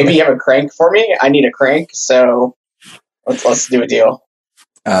you have a crank for me. I need a crank, so let's do a deal.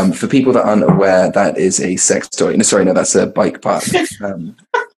 For people that aren't aware, that is a sex toy. No, that's a bike part.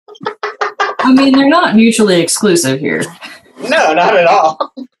 I mean, they're not mutually exclusive here. No, not at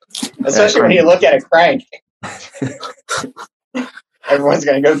all. Especially when you look at a crank. Everyone's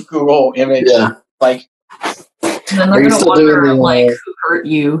gonna go Google image like. And then they're gonna wonder who hurt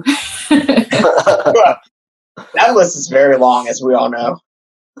you. Well, that list is very long, as we all know.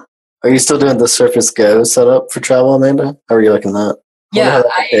 Are you still doing the Surface Go setup for travel, Amanda? How are you liking that? Yeah,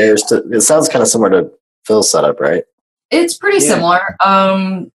 it sounds kind of similar to Phil's setup, right? It's pretty similar.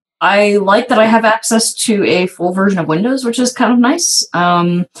 I like that I have access to a full version of Windows, which is kind of nice.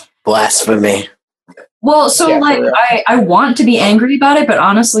 Blasphemy. Well, so I want to be angry about it, but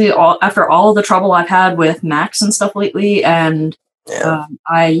honestly, after all of the trouble I've had with Macs and stuff lately, and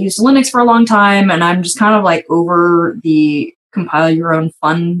I used Linux for a long time, and I'm just kind of like over the compile your own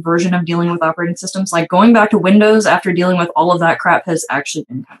fun version of dealing with operating systems. Like going back to Windows after dealing with all of that crap has actually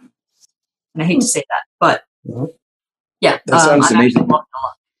been kind of nice. And I hate to say that, but yeah. That sounds amazing.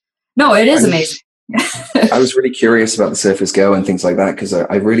 No, it is amazing. I was really curious about the Surface Go and things like that because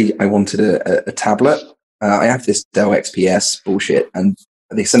I wanted a tablet. I have this Dell XPS bullshit, and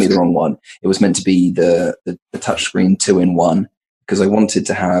they sent me the wrong one. It was meant to be the touchscreen 2-in-1 because I wanted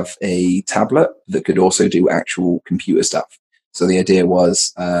to have a tablet that could also do actual computer stuff. So the idea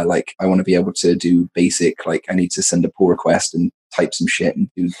was I want to be able to do basic, like I need to send a pull request and type some shit and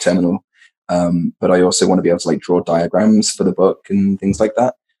do terminal. but I also want to be able to like draw diagrams for the book and things like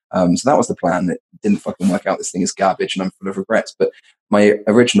that. So that was the plan. It didn't fucking work out. This thing is garbage and I'm full of regrets. But my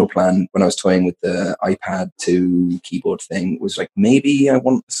original plan when I was toying with the iPad 2 keyboard thing was like, maybe I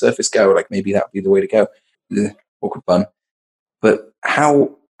want the Surface Go. Like maybe that would be the way to go. Ugh, awkward pun. But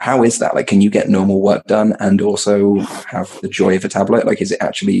how is that? Like, can you get normal work done and also have the joy of a tablet? Like, is it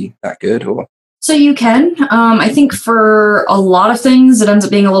actually that good or? So you can. I think for a lot of things, it ends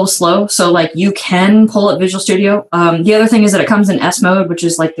up being a little slow. So like you can pull up Visual Studio. The other thing is that it comes in S mode, which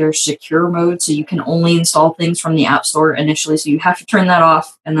is like their secure mode. So you can only install things from the App Store initially. So you have to turn that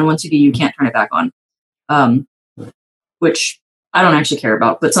off. And then once you do, you can't turn it back on, which I don't actually care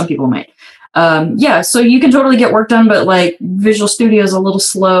about, but some people might. Yeah, so you can totally get work done, but like Visual Studio is a little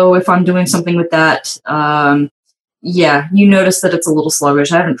slow if I'm doing something with that. Yeah, you notice that it's a little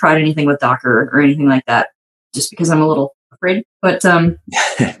sluggish. I haven't tried anything with Docker or anything like that, just because I'm a little afraid. But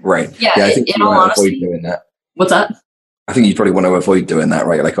right, yeah, I think you want to avoid doing that. What's that? I think you probably want to avoid doing that,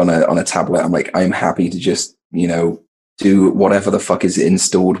 right? Like on a tablet, I'm happy to just do whatever the fuck is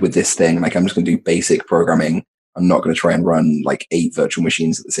installed with this thing. Like I'm just going to do basic programming. I'm not going to try and run like 8 virtual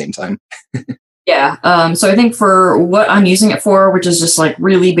machines at the same time. Yeah. So I think for what I'm using it for, which is just like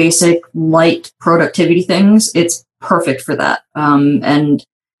really basic, light productivity things, it's perfect for that. And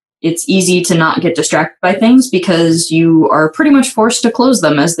it's easy to not get distracted by things because you are pretty much forced to close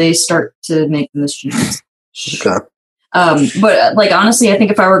them as they start to make mischief. Okay. But like, honestly, I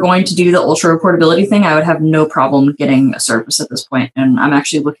think if I were going to do the ultra portability thing, I would have no problem getting a Surface at this point. And I'm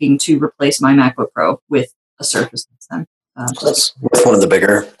actually looking to replace my MacBook Pro with a Surface next time. That's with one of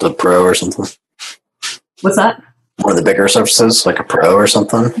the Pro or something. What's that? One of the bigger Surfaces, like a Pro or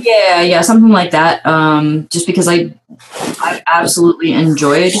something. Yeah, something like that. Just because I absolutely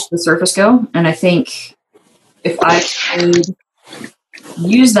enjoyed the Surface Go, and I think if I could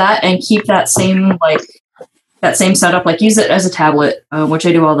use that and keep that same setup, like use it as a tablet, which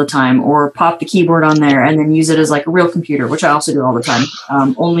I do all the time, or pop the keyboard on there and then use it as like a real computer, which I also do all the time.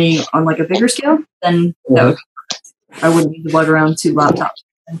 Only on like a bigger scale, then that would be perfect. I wouldn't need to lug around 2 laptops.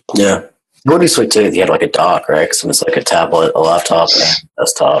 Yeah. It would be sweet too if you had like a dock, right? Because it's like a tablet, a laptop, and a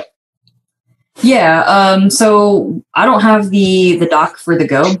desktop. Yeah. So I don't have the dock for the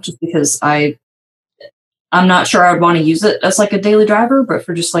Go just because I'm not sure I would want to use it as like a daily driver, but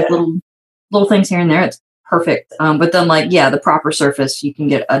for just like little things here and there, it's perfect. But then like, yeah, the proper Surface, you can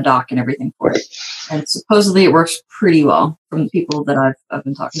get a dock and everything for it. And supposedly it works pretty well from the people that I've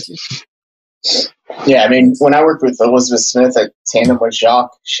been talking to. Yeah, I mean, when I worked with Elizabeth Smith at Tandem with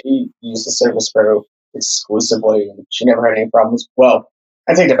Jacques, she used the Surface Pro exclusively, and she never had any problems. Well,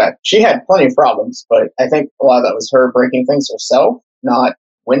 I take it back. She had plenty of problems, but I think a lot of that was her breaking things herself, not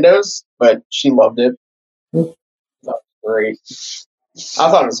Windows, but she loved it. That was great.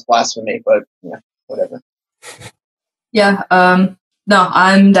 I thought it was blasphemy, but yeah, whatever. Yeah, no,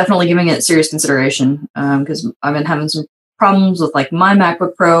 I'm definitely giving it serious consideration because I've been having some problems with like my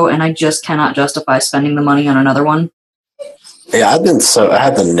MacBook Pro, and I just cannot justify spending the money on another one. Yeah, I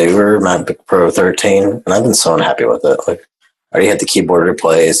had the newer MacBook Pro 13, and I've been so unhappy with it. Like, I already had the keyboard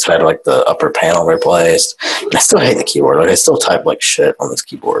replaced, I had like the upper panel replaced, and I still hate the keyboard. Like, I still type like shit on this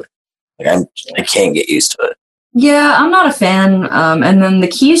keyboard. Like, I can't get used to it. Yeah, I'm not a fan. And then the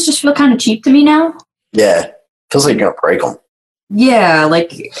keys just feel kind of cheap to me now. Yeah, feels like you're gonna break them. Yeah,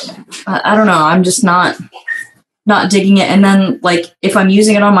 like I don't know. I'm just not digging it. And then like if I'm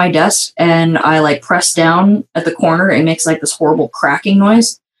using it on my desk and I like press down at the corner, it makes like this horrible cracking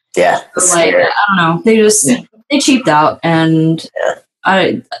noise. Yeah, so, like I don't know. They cheaped out, and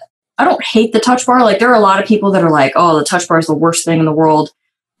I don't hate the touch bar. Like there are a lot of people that are like, oh, the touch bar is the worst thing in the world.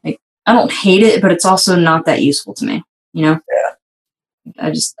 Like I don't hate it, but it's also not that useful to me. You know?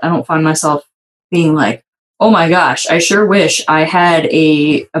 Yeah. I don't find myself being like, oh my gosh, I sure wish I had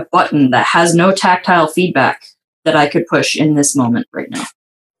a button that has no tactile feedback that I could push in this moment right now.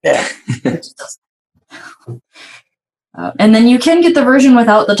 Yeah. And then you can get the version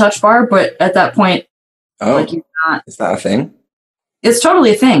without the touch bar, but at that point, like you're not. Is that a thing? It's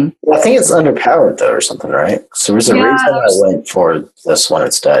totally a thing. Well, I think it's underpowered though, or something, right? So there's a reason I went for this one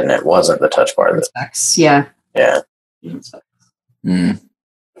instead, and it wasn't the touch bar. Yeah.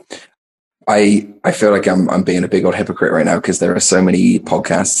 I feel like I'm being a big old hypocrite right now because there are so many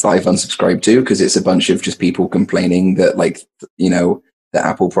podcasts that I've unsubscribed to because it's a bunch of just people complaining that the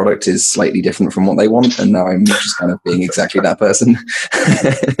Apple product is slightly different from what they want, and now I'm just kind of being exactly that person.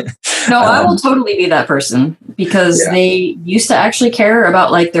 No, I will totally be that person because they used to actually care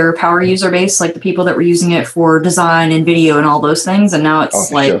about like their power user base, like the people that were using it for design and video and all those things, and now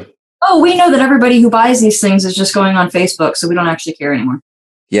it's we know that everybody who buys these things is just going on Facebook, so we don't actually care anymore.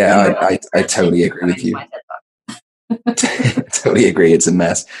 Yeah, I totally agree with you. Totally agree. It's a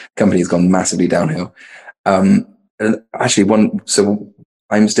mess. Company's gone massively downhill. And actually, so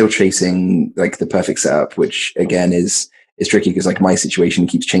I'm still chasing like the perfect setup, which again is tricky because like my situation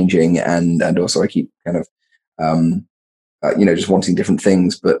keeps changing, and also I keep kind of just wanting different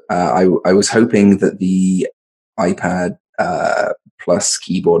things. But I was hoping that the iPad plus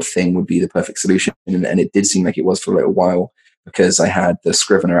keyboard thing would be the perfect solution, and it did seem like it was for a little while because I had the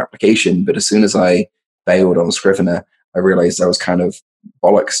Scrivener application. But as soon as I bailed on Scrivener, I realized I was kind of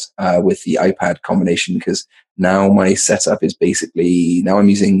bollocks with the iPad combination because now my setup is basically now I'm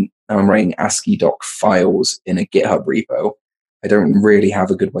writing ASCII doc files in a GitHub repo. I don't really have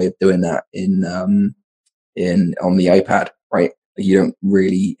a good way of doing that on the iPad, right? You don't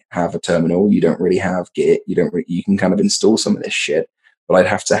really have a terminal. You don't really have Git. You can kind of install some of this shit, but I'd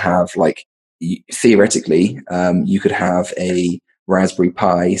have to have like theoretically, you could have a Raspberry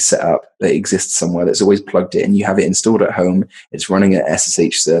Pi set up that exists somewhere that's always plugged in. You have it installed at home. It's running an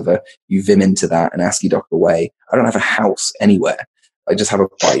SSH server. You vim into that and ASCII doc away. I don't have a house anywhere. I just have a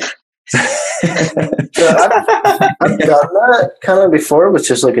pipe. I've done that kind of before with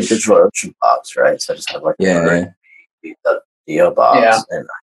just like a DigitalOcean box, right? So I just have like a DO box and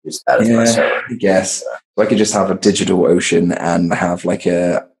I use that as my server. I guess. So I could just have a DigitalOcean and have like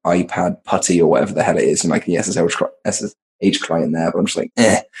a iPad putty or whatever the hell it is and like the SSH client there, but I'm just like,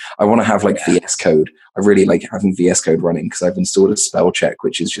 I want to have like VS Code. I really like having VS Code running because I've installed a spell check,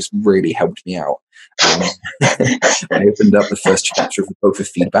 which has just really helped me out. I opened up the first chapter of the both of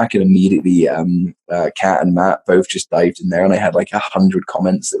feedback and immediately Kat and Matt both just dived in there and I had like 100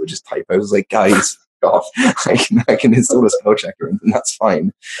 comments that were just typos. I was like, guys, off. I can install a spell checker and that's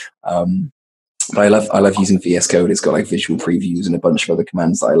fine. But I love using VS Code. It's got like visual previews and a bunch of other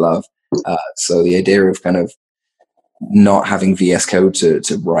commands that I love. So the idea of kind of not having VS Code to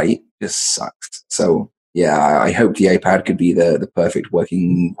write just sucks. So yeah, I hope the iPad could be the perfect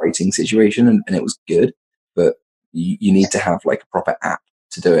working writing situation, and it was good. But you need to have like a proper app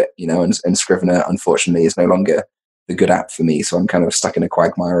to do it, and Scrivener, unfortunately, is no longer the good app for me. So I'm kind of stuck in a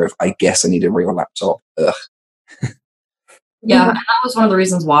quagmire of, I guess I need a real laptop. Ugh. Yeah, and that was one of the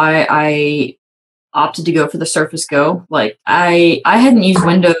reasons why I opted to go for the Surface Go. Like I hadn't used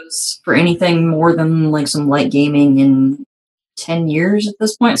Windows for anything more than like some light gaming in 10 years at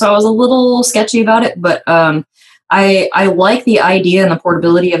this point, so I was a little sketchy about it, but I like the idea and the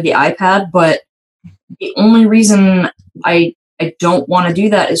portability of the iPad, but the only reason I don't want to do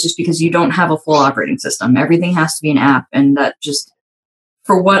that is just because you don't have a full operating system. Everything has to be an app, and that just,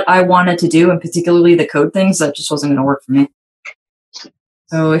 for what I wanted to do, and particularly the code things, that just wasn't going to work for me.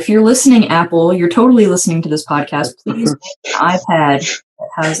 So if you're listening, Apple, you're totally listening to this podcast, please make an iPad that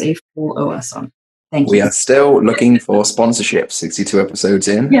has a full OS on. Thank you. We are still looking for sponsorship, 62 episodes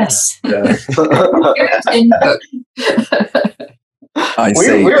in. Yes. We were just talking about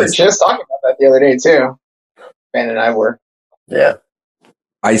that the other day, too. Ben and I were. Yeah.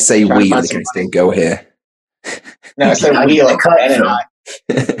 I say we, like I say go here. No, I said we, like Ben and I.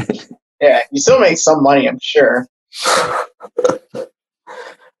 Yeah, you still make some money, I'm sure.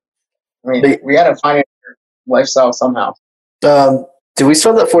 I mean, we got to find a lifestyle somehow. Do we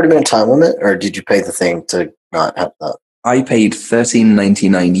still have that 40-minute time limit, or did you pay the thing to not have that? I paid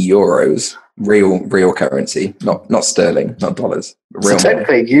 €13.99, real currency, not sterling, not dollars. But real so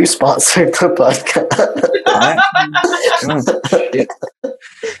technically, you sponsored the podcast.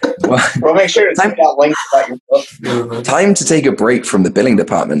 We'll make sure to send out links about your book. Time to take a break from the billing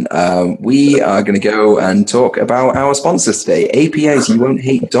department. We are going to go and talk about our sponsors today,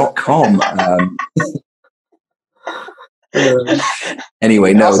 APIsyouwon'thate.com.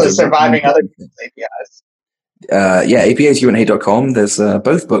 Anyway, also surviving other people's APIs. APIsyouwon'thate.com. There's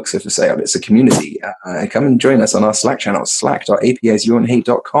both books are for sale. It's a community. Come and join us on our Slack channel,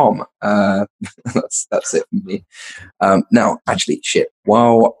 slack.apsyouwon'thate.com. That's it for me. Now, actually,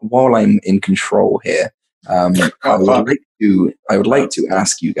 while I'm in control here, I would like to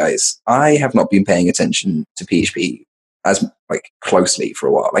ask you guys. I have not been paying attention to PHP as closely for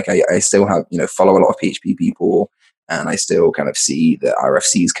a while. I still have follow a lot of PHP people. And I still kind of see the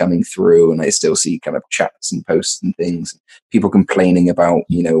RFCs coming through, and I still see kind of chats and posts and things, people complaining about,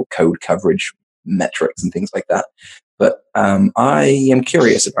 code coverage metrics and things like that. But I am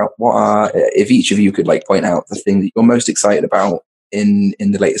curious about if each of you could point out the thing that you're most excited about in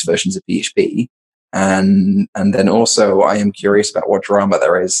the latest versions of PHP. And then also I am curious about what drama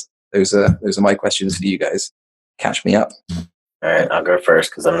there is. Those are my questions for you guys. Catch me up. All right, I'll go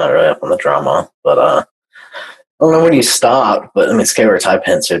first because I'm not really up on the drama, but I don't know when you stop, but I mean, scalar type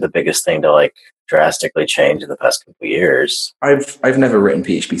hints are the biggest thing to drastically changed in the past couple of years. I've never written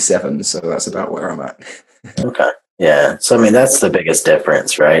PHP 7, so that's about where I'm at. Okay. Yeah. So, I mean, that's the biggest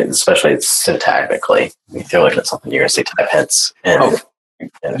difference, right? Especially syntactically. If you're looking at something, you're going to see type hints.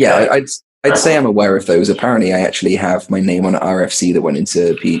 Yeah, I'd say I'm aware of those. Apparently, I actually have my name on RFC that went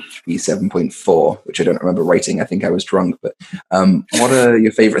into PHP 7.4, which I don't remember writing. I think I was drunk. But what are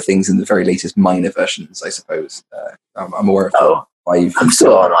your favorite things in the very latest minor versions, I suppose? I'm aware of 5. I'm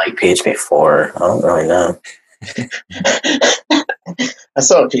still on like PHP 4. I don't really know. I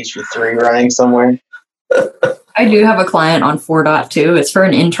saw a PHP 3 running somewhere. I do have a client on 4.2. It's for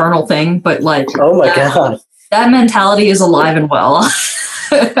an internal thing, but like, oh my god, that mentality is alive and well.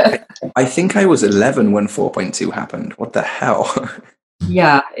 I think I was 11 when 4.2 happened. What the hell?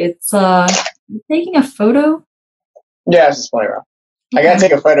 Yeah, it's taking a photo. Yeah, it's just playing around. I gotta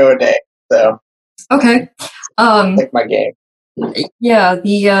take a photo a day, so okay. take my game. Yeah,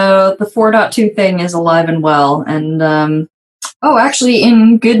 the 4.2 thing is alive and well, and actually,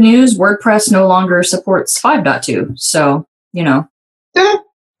 in good news, WordPress no longer supports 5.2. So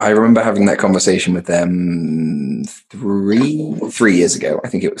I remember having that conversation with them 3 years ago. I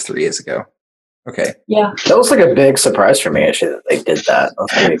think it was 3 years ago. Okay. Yeah. That was like a big surprise for me, actually, that they did that. I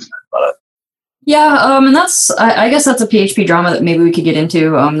was pretty excited about it. Yeah, and I guess that's a PHP drama that maybe we could get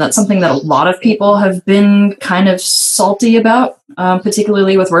into. That's something that a lot of people have been kind of salty about,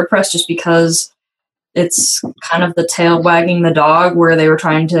 particularly with WordPress, just because it's kind of the tail wagging the dog, where they were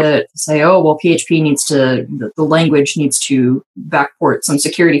trying to say, oh, well, PHP needs to, the language needs to backport some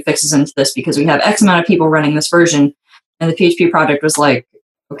security fixes into this because we have X amount of people running this version. And the PHP project was like,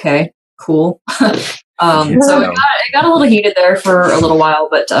 okay, cool. So it got a little heated there for a little while,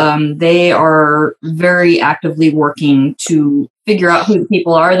 but they are very actively working to figure out who the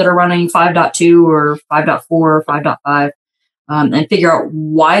people are that are running 5.2 or 5.4 or 5.5. And figure out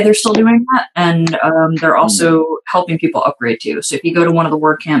why they're still doing that. And they're also helping people upgrade too. So if you go to one of the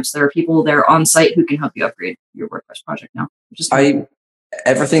WordCamps, there are people there on site who can help you upgrade your WordPress project now.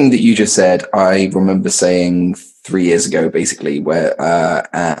 Everything that you just said, I remember saying 3 years ago, basically, where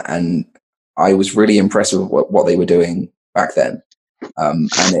and I was really impressed with what they were doing back then. And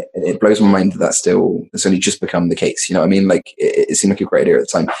it blows my mind that that's only just become the case. You know what I mean? Like, it seemed like a great idea at the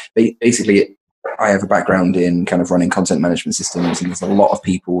time. Basically, I have a background in kind of running content management systems, and there's a lot of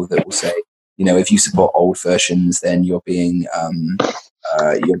people that will say, if you support old versions, then you're being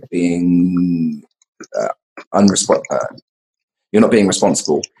you're not being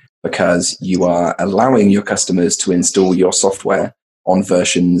responsible because you are allowing your customers to install your software on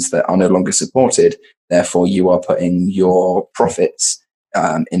versions that are no longer supported. Therefore, you are putting your profits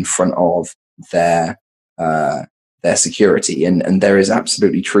in front of their security, and there is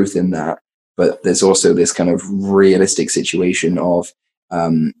absolutely truth in that. But there's also this kind of realistic situation of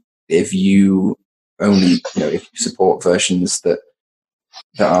if you support versions that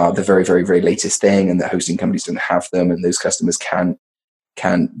are the very, very, very latest thing, and that hosting companies don't have them, and those customers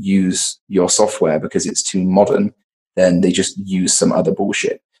can't use your software because it's too modern, then they just use some other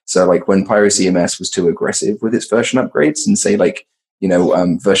bullshit. So like when PyroCMS was too aggressive with its version upgrades and say version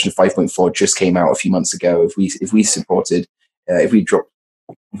 5.4 just came out a few months ago, if we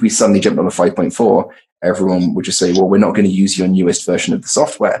suddenly jumped on a 5.4, everyone would just say, well, we're not going to use your newest version of the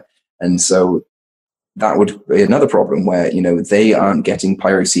software. And so that would be another problem where, they aren't getting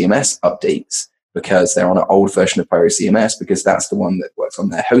PyroCMS updates because they're on an old version of PyroCMS because that's the one that works on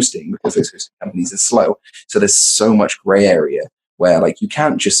their hosting because those hosting companies are slow. So there's so much gray area where you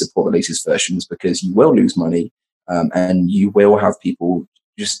can't just support the latest versions because you will lose money and you will have people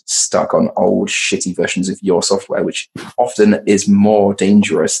just stuck on old shitty versions of your software, which often is more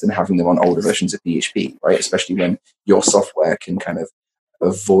dangerous than having them on older versions of PHP, right? Especially when your software can kind of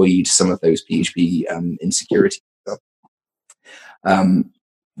avoid some of those PHP insecurities. So,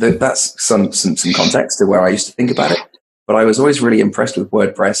 that's some context to where I used to think about it. But I was always really impressed with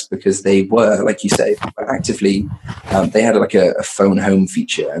WordPress because they were, like you say, actively, they had like a phone home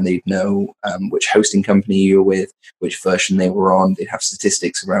feature, and they'd know which hosting company you were with, which version they were on. They'd have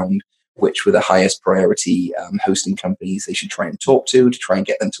statistics around which were the highest priority hosting companies they should try and talk to try and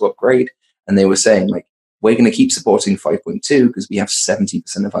get them to upgrade. And they were saying, we're going to keep supporting 5.2 because we have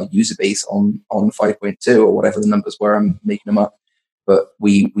 70% of our user base on 5.2 or whatever the numbers were. I'm making them up. But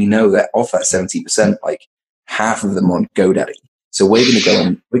we know that of that 70%, half of them are on GoDaddy. So we're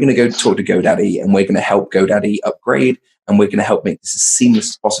going to go talk to GoDaddy, and we're going to help GoDaddy upgrade, and we're going to help make this as seamless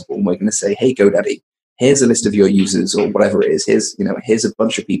as possible. And we're going to say, hey, GoDaddy, here's a list of your users or whatever it is. Here's a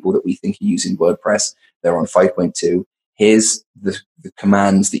bunch of people that we think are using WordPress. They're on 5.2. Here's the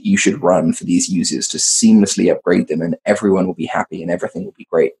commands that you should run for these users to seamlessly upgrade them, and everyone will be happy and everything will be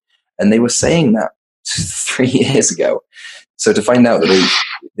great. And they were saying that 3 years ago. So to find out that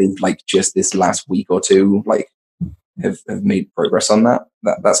they've like just this last week or two, like have made progress on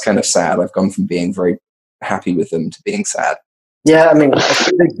that's kind of sad. I've gone from being very happy with them to being sad. Yeah, I mean, it's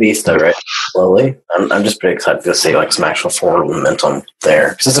a big beast, though, right? Slowly. I'm just pretty excited to see like some actual forward momentum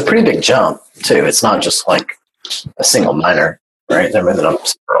there. Because it's a pretty big jump, too. It's not just like a single minor, right? They're moving up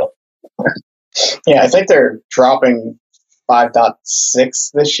several. Yeah, I think they're dropping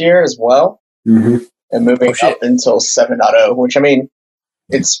 5.6 this year as well. Mm-hmm. And moving up until 7.0, which, I mean,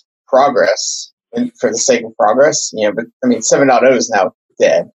 it's progress for the sake of progress. Yeah, but, I mean, 7.0 is now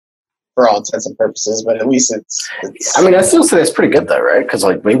dead. For all intents and purposes, but at least it's I mean, I still say it's pretty good though, right? Because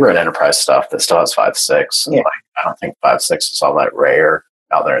like we wrote enterprise stuff that still has 5.6. Yeah. Like I don't think 5.6 is all that rare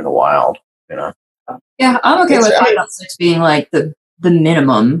out there in the wild, you know. Yeah, I'm okay with 5.6 being like the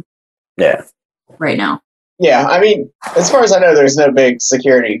minimum. Yeah. Right now. Yeah, I mean, as far as I know, there's no big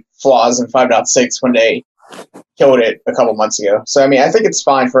security flaws in 5.6 when they killed it a couple months ago. So I mean, I think it's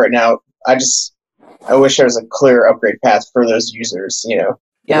fine for it now. I wish there was a clear upgrade path for those users. You know.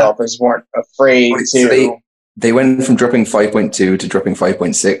 Developers weren't afraid to. So they went from dropping 5.2 to dropping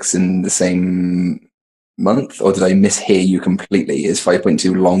 5.6 in the same month, or did I mishear you completely? Is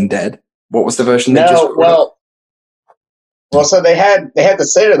 5.2 long dead? What was the version they just? Well, so they had the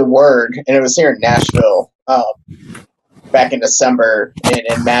State of the Word, and it was here in Nashville back in December. And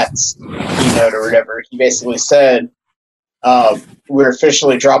in Matt's keynote or whatever, he basically said, "We're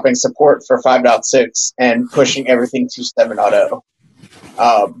officially dropping support for 5.6 and pushing everything to 7.0."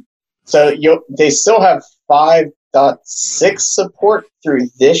 So they still have 5.6 support through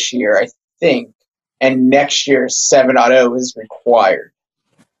this year, I think, and next year 7.0 is required.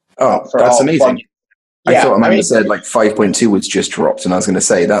 Oh, that's amazing. I thought Amanda said like 5.2 was just dropped, and I was going to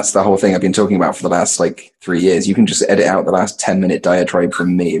say that's the whole thing I've been talking about for the last like 3 years. You can just edit out the last 10-minute diatribe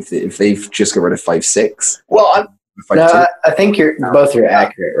from me if they've just got rid of 5.6. Well, I think you're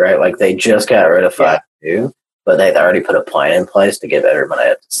accurate, right? Like they just got rid of 5.2. But they've already put a plan in place to get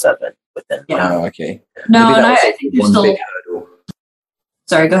everybody up to 7 within. Yeah. Oh, okay. No, and I think there's still.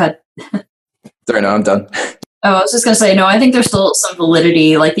 Sorry, go ahead. Sorry, no, I'm done. Oh, I was just going to say, no, I think there's still some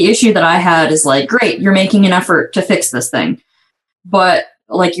validity. Like, the issue that I had is like, great, you're making an effort to fix this thing. But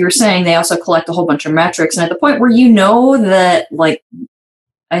like you were saying, they also collect a whole bunch of metrics. And at the point where you know that, like,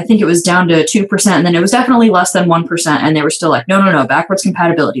 I think it was down to 2%, and then it was definitely less than 1%, and they were still like, no, backwards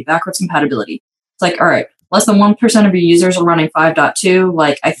compatibility. It's like, all right. Less than 1% of your users are running 5.2.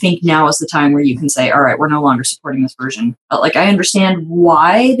 Like, I think now is the time where you can say, all right, we're no longer supporting this version. But, like, I understand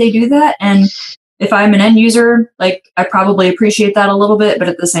why they do that. And if I'm an end user, like, I probably appreciate that a little bit. But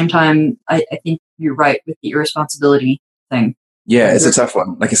at the same time, I think you're right with the irresponsibility thing. Yeah, it's a tough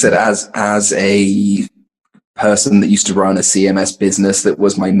one. Like I said, as a person that used to run a CMS business that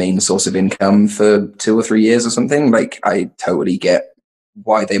was my main source of income for 2 or 3 years or something, like, I totally get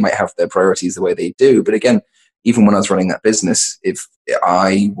why they might have their priorities the way they do. But again, even when I was running that business, if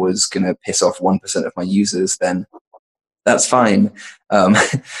I was going to piss off 1% of my users, then that's fine.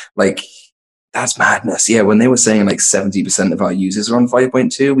 Like, that's madness. Yeah, when they were saying like 70% of our users are on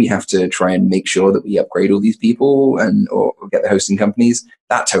 5.2, we have to try and make sure that we upgrade all these people or get the hosting companies.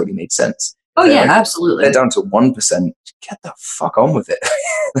 That totally made sense. Oh, yeah, absolutely. They're down to 1%. Get the fuck on with it.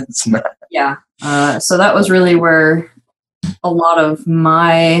 That's mad. Yeah. So that was really where a lot of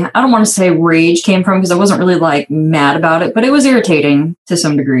my, I don't want to say rage came from, because I wasn't really like mad about it, but it was irritating to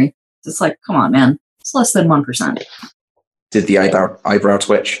some degree. It's like, come on, man. It's less than 1%. Did the eyebrow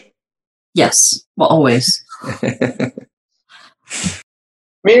twitch? Yes. Well, always. I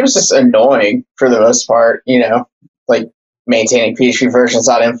mean, it was just annoying for the most part, you know, like maintaining PHP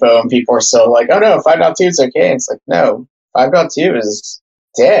versions.info, and people are still like, oh no, 5.2 is okay. It's like, no, 5.2 is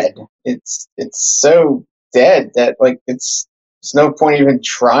dead. It's so dead that like there's no point even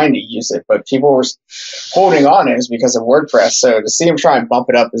trying to use it, but people were holding on to it because of WordPress. So to see them try and bump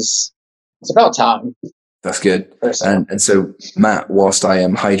it up it's about time. That's good. And so, Matt, whilst I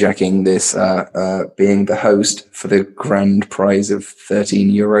am hijacking this, being the host for the grand prize of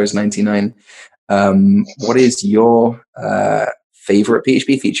 €13.99, what is your favorite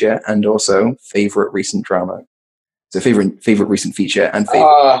PHP feature and also favorite recent drama? So favorite recent feature and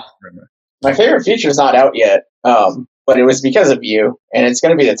favorite drama. My favorite feature is not out yet, but it was because of you, and it's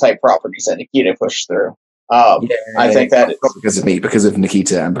going to be the type properties that Nikita pushed through. I think that not because of me, because of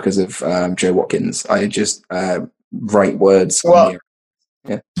Nikita and because of Joe Watkins. I just write words. Well,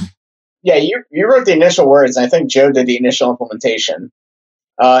 you wrote the initial words, and I think Joe did the initial implementation,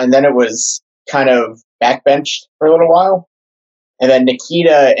 and then it was kind of backbenched for a little while, and then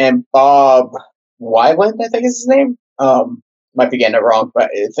Nikita and Bob Weiland, I think is his name, might be getting it wrong, but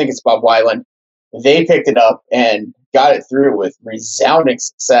I think it's Bob Weiland. They picked it up and got it through with resounding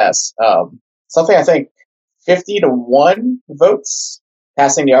success. Something I think 50-1 votes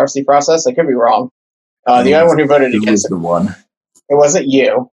passing the RFC process. I could be wrong. The only one who voted against the one. it wasn't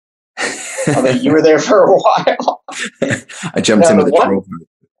you. Although you were there for a while. I jumped in with the troll vote.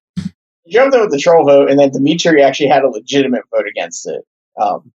 You jumped in with the troll vote, and then Dimitri actually had a legitimate vote against it.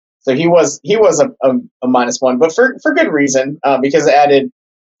 So he was a -1, but for good reason, because it added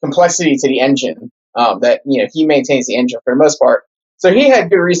complexity to the engine. That he maintains the engine for the most part, so he had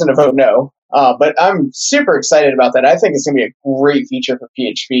good reason to vote no. But I'm super excited about that. I think it's going to be a great feature for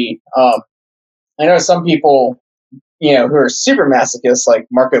PHP. I know some people, who are super masochists like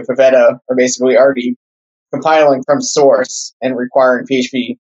Marco Pavetta are basically already compiling from source and requiring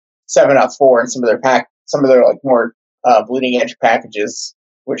PHP 7.4 and some of their like more bleeding edge packages,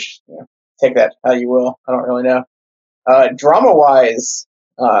 which take that how you will. I don't really know. Drama wise,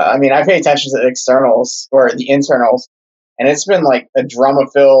 I pay attention to the externals or the internals, and it's been like a drama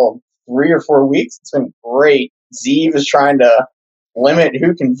filled 3 or 4 weeks. It's been great. Zeev is trying to limit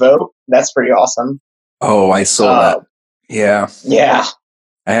who can vote. That's pretty awesome. Oh, I saw that. Yeah. Yeah.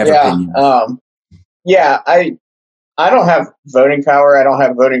 I have opinions. I don't have voting power. I don't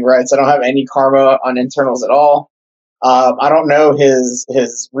have voting rights. I don't have any karma on internals at all. I don't know his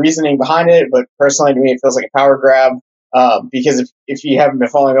reasoning behind it, but personally to me, it feels like a power grab. Because if you haven't been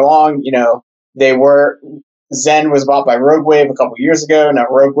following along, Zen was bought by Rogue Wave a couple years ago. Now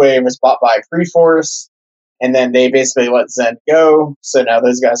Rogue Wave was bought by Freeforce, and then they basically let Zen go. So now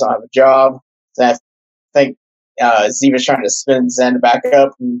those guys don't have a job. So I think Zeev is trying to spin Zen back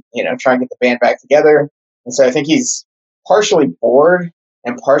up and try and get the band back together. And so I think he's partially bored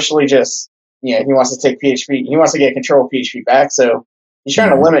and partially just he wants to take PHP. He wants to get control of PHP back. So he's trying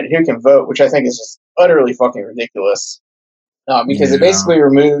to limit who can vote, which I think is just utterly fucking ridiculous. Because it basically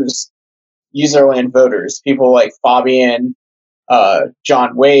removes userland voters, people like Fabian,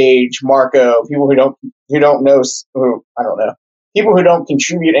 John Wage, Marco, people who don't know, I don't know, people who don't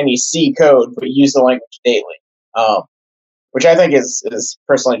contribute any C code but use the language daily, which I think is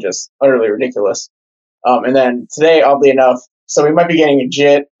personally just utterly ridiculous. And then today, oddly enough, so we might be getting a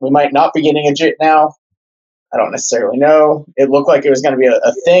JIT, we might not be getting a JIT now. I don't necessarily know. It looked like it was going to be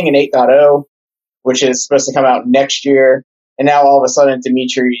a thing in 8.0, which is supposed to come out next year. And now all of a sudden,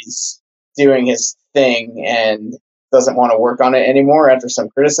 Dimitri's doing his thing and doesn't want to work on it anymore after some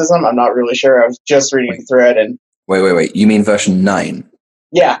criticism. I'm not really sure. I was just reading the thread and... Wait. You mean version 9?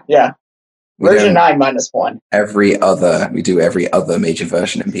 Yeah. Version 9 -1. We do every other major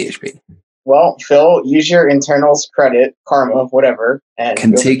version in PHP. Well, Phil, use your internals credit, karma, whatever. And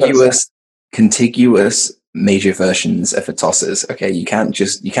contiguous major versions are for tossers. Okay, you can't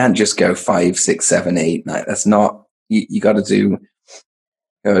just go 5, 6, 7, 8, 9. That's not. You got to do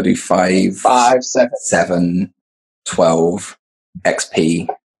 5, 7, 12, XP.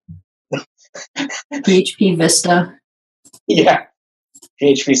 PHP Vista. Yeah,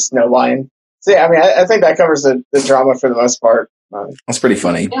 PHP Snowline. So yeah, I think that covers the drama for the most part. That's pretty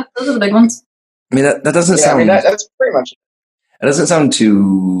funny. Yeah, those are the big ones. That doesn't sound. That's pretty much it. It doesn't sound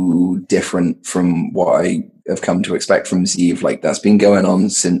too different from what I have come to expect from Zeev. Like, that's been going on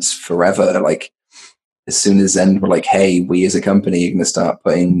since forever. Like, as soon as Zen were like, hey, we as a company are going to start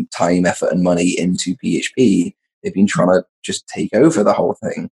putting time, effort, and money into PHP, they've been trying to just take over the whole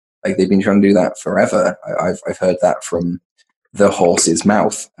thing. Like, they've been trying to do that forever. I've heard that from the horse's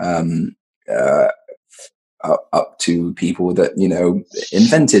mouth, up to people that,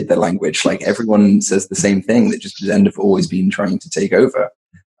 invented the language. Like, everyone says the same thing, that just Zen have always been trying to take over.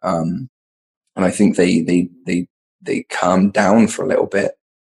 And I think they calmed down for a little bit.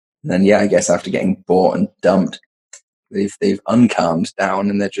 And then, I guess after getting bought and dumped, they've uncalmed down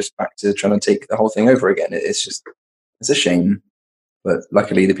and they're just back to trying to take the whole thing over again. It's a shame. But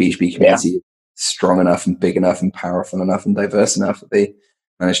luckily the PHP community is strong enough and big enough and powerful enough and diverse enough that they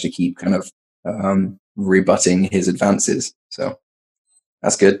managed to keep kind of rebutting his advances. So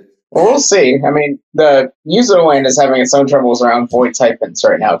that's good. Well, we'll see. The userland is having its own troubles around void type-ins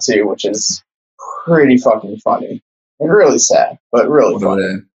right now too, which is pretty fucking funny and really sad, but really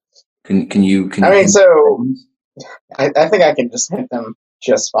funny. Can you? I think I can just hit them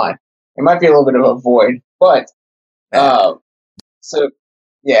just fine. It might be a little bit of a void, but that was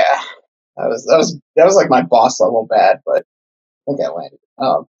like my boss level bad, but I think I landed.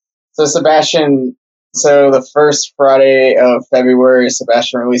 So Sebastian. So the first Friday of February,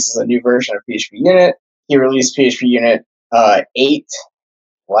 Sebastian releases a new version of PHP Unit. He released PHP Unit 8.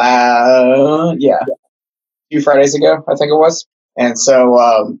 2 Fridays ago, I think it was. And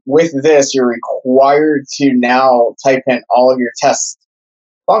so with this, you're required to now type in all of your test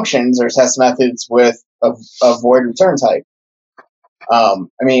functions or test methods with a void return type. I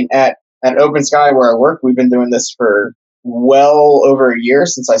mean, at OpenSky where I work, we've been doing this for well over a year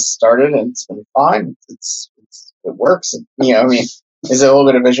since I started, and it's been fine. It works. You know, I mean, is it a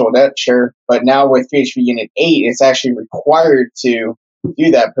little bit of visual debt? Sure. But now with PHP Unit 8, it's actually required to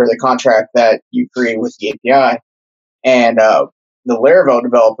do that per the contract that you create with the API. And the Laravel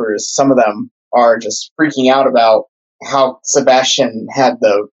developers, some of them are just freaking out about how Sebastian had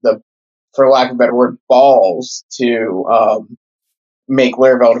the for lack of a better word, balls to make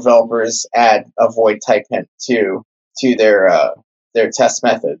Laravel developers add a void type hint to their test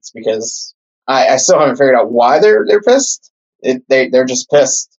methods, because I still haven't figured out why they're pissed. They're just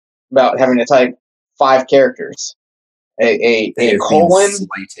pissed about having to type 5 characters, a colon.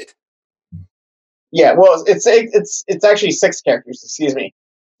 Slated. Yeah, well, it's actually 6 characters. Excuse me,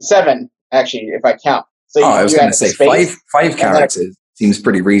 7 actually, if I count. So I was going to say space, five characters seems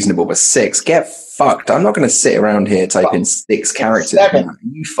pretty reasonable, but 6, get fucked. I'm not going to sit around here typing 6 characters. 7. Are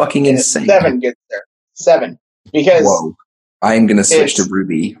you fucking insane? 7 gets there. 7, because whoa, I'm going to switch to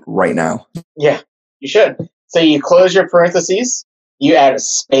Ruby right now. Yeah, you should. So you close your parentheses, you add a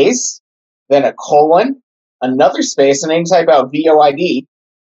space, then a colon, another space, and then you type out VOID,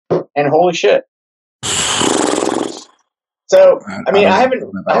 and holy shit. So, I mean, I haven't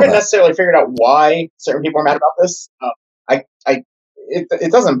necessarily figured out why certain people are mad about this.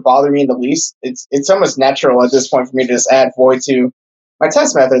 It doesn't bother me in the least. It's almost natural at this point for me to just add void to my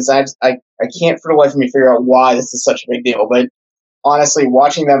test methods. I can't for the life of me figure out why this is such a big deal. But honestly,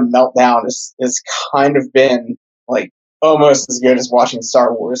 watching them melt down is kind of been like almost as good as watching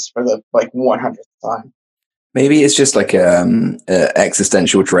Star Wars for the 100th time. Maybe it's just like a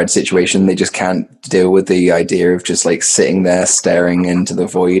existential dread situation. They just can't deal with the idea of just like sitting there staring into the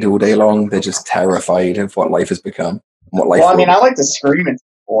void all day long. They're just terrified of what life has become. I like to scream into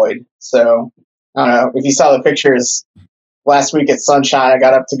the void. So I don't know if you saw the pictures last week at Sunshine. I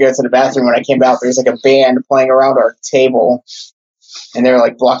got up to go to the bathroom. When I came out, there was like a band playing around our table, and they were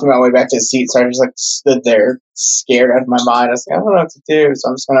like blocking my way back to the seat. So I just like stood there, scared out of my mind. I was like, I don't know what to do. So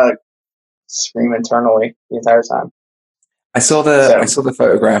I'm just gonna scream internally the entire time. I saw the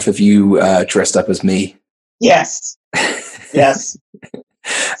photograph of you dressed up as me. Yes. Yes.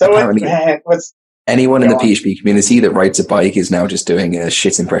 So what's anyone in the PHP community that rides a bike is now just doing a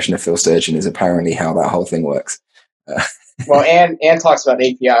shit impression of Phil Sturgeon is apparently how that whole thing works. Well, Anne talks about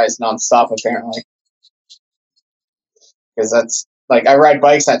APIs nonstop apparently, because that's like I ride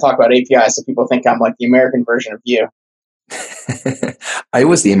bikes and I talk about APIs, so people think I'm like the American version of you. I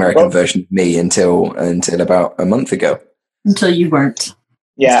was the American version of me until about a month ago. Until you weren't.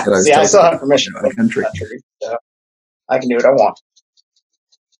 Yeah. See, I still have permission to the country, so I can do what I want.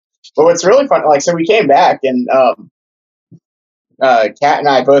 But what's really fun, so we came back and Kat and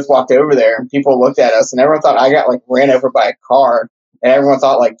I both walked over there, and people looked at us, and everyone thought I got ran over by a car, and everyone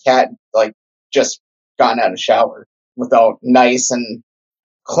thought Kat just gotten out of the shower with all nice and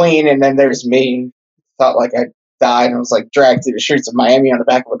clean, and then there's me, thought I died and was dragged through the streets of Miami on the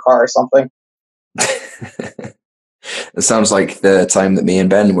back of a car or something. It sounds like the time that me and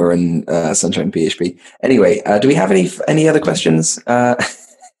Ben were in Sunshine PHP. Anyway, do we have any other questions?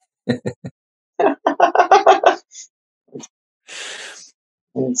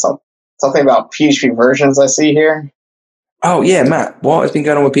 Something about PHP versions I see here. Oh yeah, Matt, what has been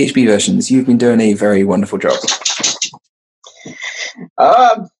going on with PHP versions? You've been doing a very wonderful job.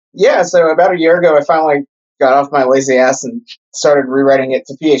 Yeah, so about a year ago I finally got off my lazy ass and started rewriting it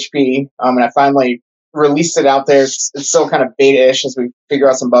to PHP, and I finally released it out there. It's still kind of beta-ish as we figure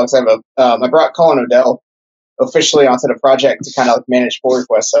out some bugs. I brought Colin Odell officially onto the project to kind of manage pull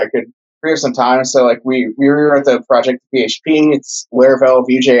requests, so I could free up some time. So we rewrote the project to PHP. It's Laravel,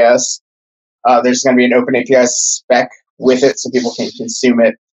 Vue.js. There's going to be an Open API spec with it, so people can consume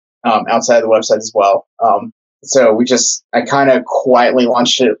it outside of the website as well. So I kind of quietly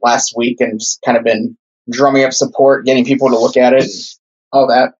launched it last week and just kind of been drumming up support, getting people to look at it, and all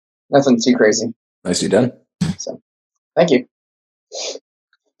that. Nothing too crazy. Nicely done. So, thank you.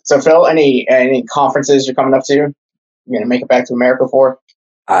 So, Phil, any conferences you're coming up to? You're going to make it back to America for?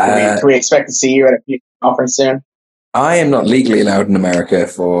 Can we expect to see you at a conference soon? I am not legally allowed in America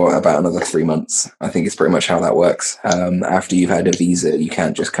for about another 3 months. I think it's pretty much how that works. After you've had a visa, you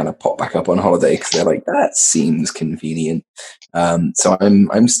can't just kind of pop back up on holiday because they're like, that seems convenient. So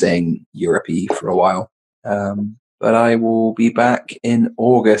I'm staying Europe-y for a while. But I will be back in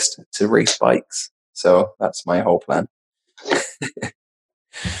August to race bikes. So that's my whole plan.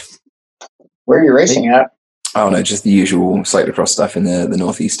 Where are you racing at? Oh no, just the usual cyclocross stuff in the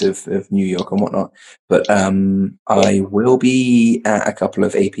northeast of New York and whatnot. But I will be at a couple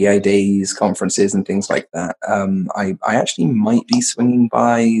of API days, conferences, and things like that. I actually might be swinging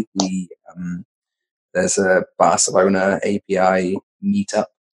by the. There's a Barcelona API meetup,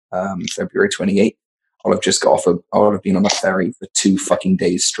 February 28th. I'll have just got off. I'll have been on a ferry for 2 fucking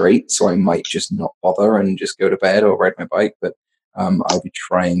days straight, so I might just not bother and just go to bed or ride my bike. But I'll be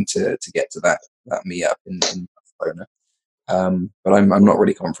trying to get to that meetup in Barcelona. But I'm not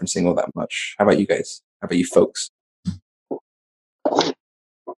really conferencing all that much. How about you guys? How about you folks?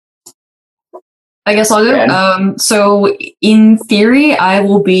 I guess I'll go. Ben? So in theory, I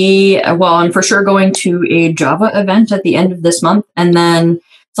will be, I'm for sure going to a Java event at the end of this month. And then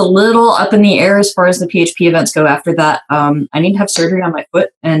it's a little up in the air as far as the PHP events go after that. I need to have surgery on my foot,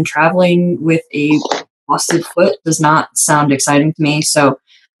 and traveling with a busted foot does not sound exciting to me. So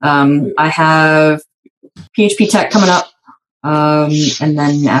I have PHP Tech coming up. And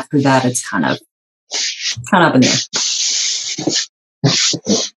then after that, it's kind of up in the air.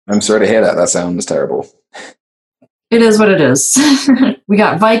 I'm sorry to hear that. That sounds terrible. It is what it is. We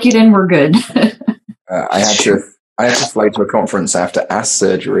got Vicodin. We're good. I had to fly to a conference after ass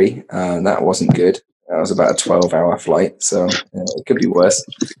surgery. That wasn't good. That was about a 12-hour flight, so it could be worse.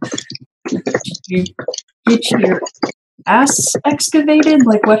 Did you get your ass excavated?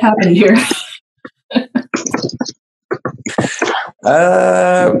 Like, what happened here?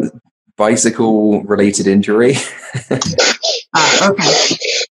 Bicycle-related injury. Okay.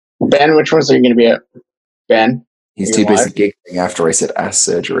 Ben, which ones are you going to be at? Ben? He's too busy giggling after I said ass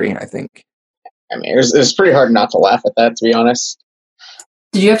surgery, I think. I mean, it was pretty hard not to laugh at that, to be honest.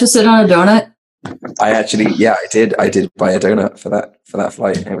 Did you have to sit on a donut? I did. I did buy a donut for that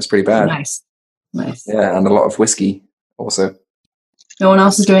flight. It was pretty bad. Nice. Yeah, and a lot of whiskey also. No one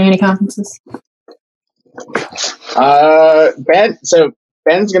else is doing any conferences? Ben's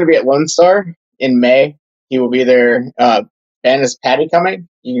going to be at Lone Star in May. He will be there. Ben, is Patty coming?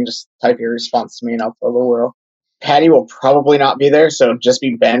 You can just type your response to me and I'll tell the world. Patty will probably not be there, so just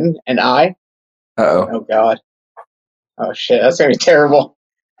be Ben and I. Uh-oh. Oh, God. Oh, shit. That's going to be terrible.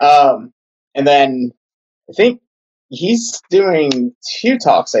 And then I think he's doing 2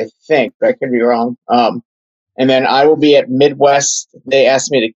 talks, I think, but I could be wrong. And then I will be at Midwest. They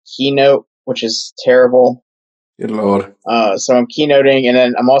asked me to keynote, which is terrible. Good Lord. So I'm keynoting, and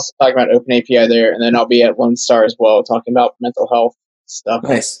then I'm also talking about Open API there, and then I'll be at Lone Star as well, talking about mental health stuff.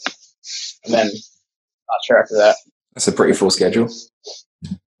 Nice. And then not sure after that. That's a pretty full schedule.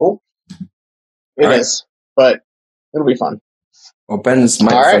 Cool. It is, but it'll be fun. Well, Ben's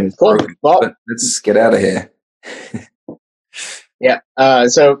microphone is broken. Well, let's get out of here. Yeah.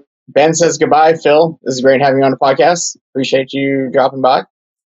 So Ben says goodbye, Phil. This is great having you on the podcast. Appreciate you dropping by.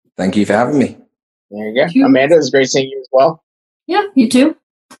 Thank you for having me. There you go. Amanda, it's great seeing you as well. Yeah, you too.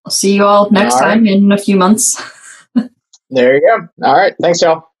 I'll see you all next time in a few months. There you go. All right. Thanks,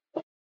 y'all.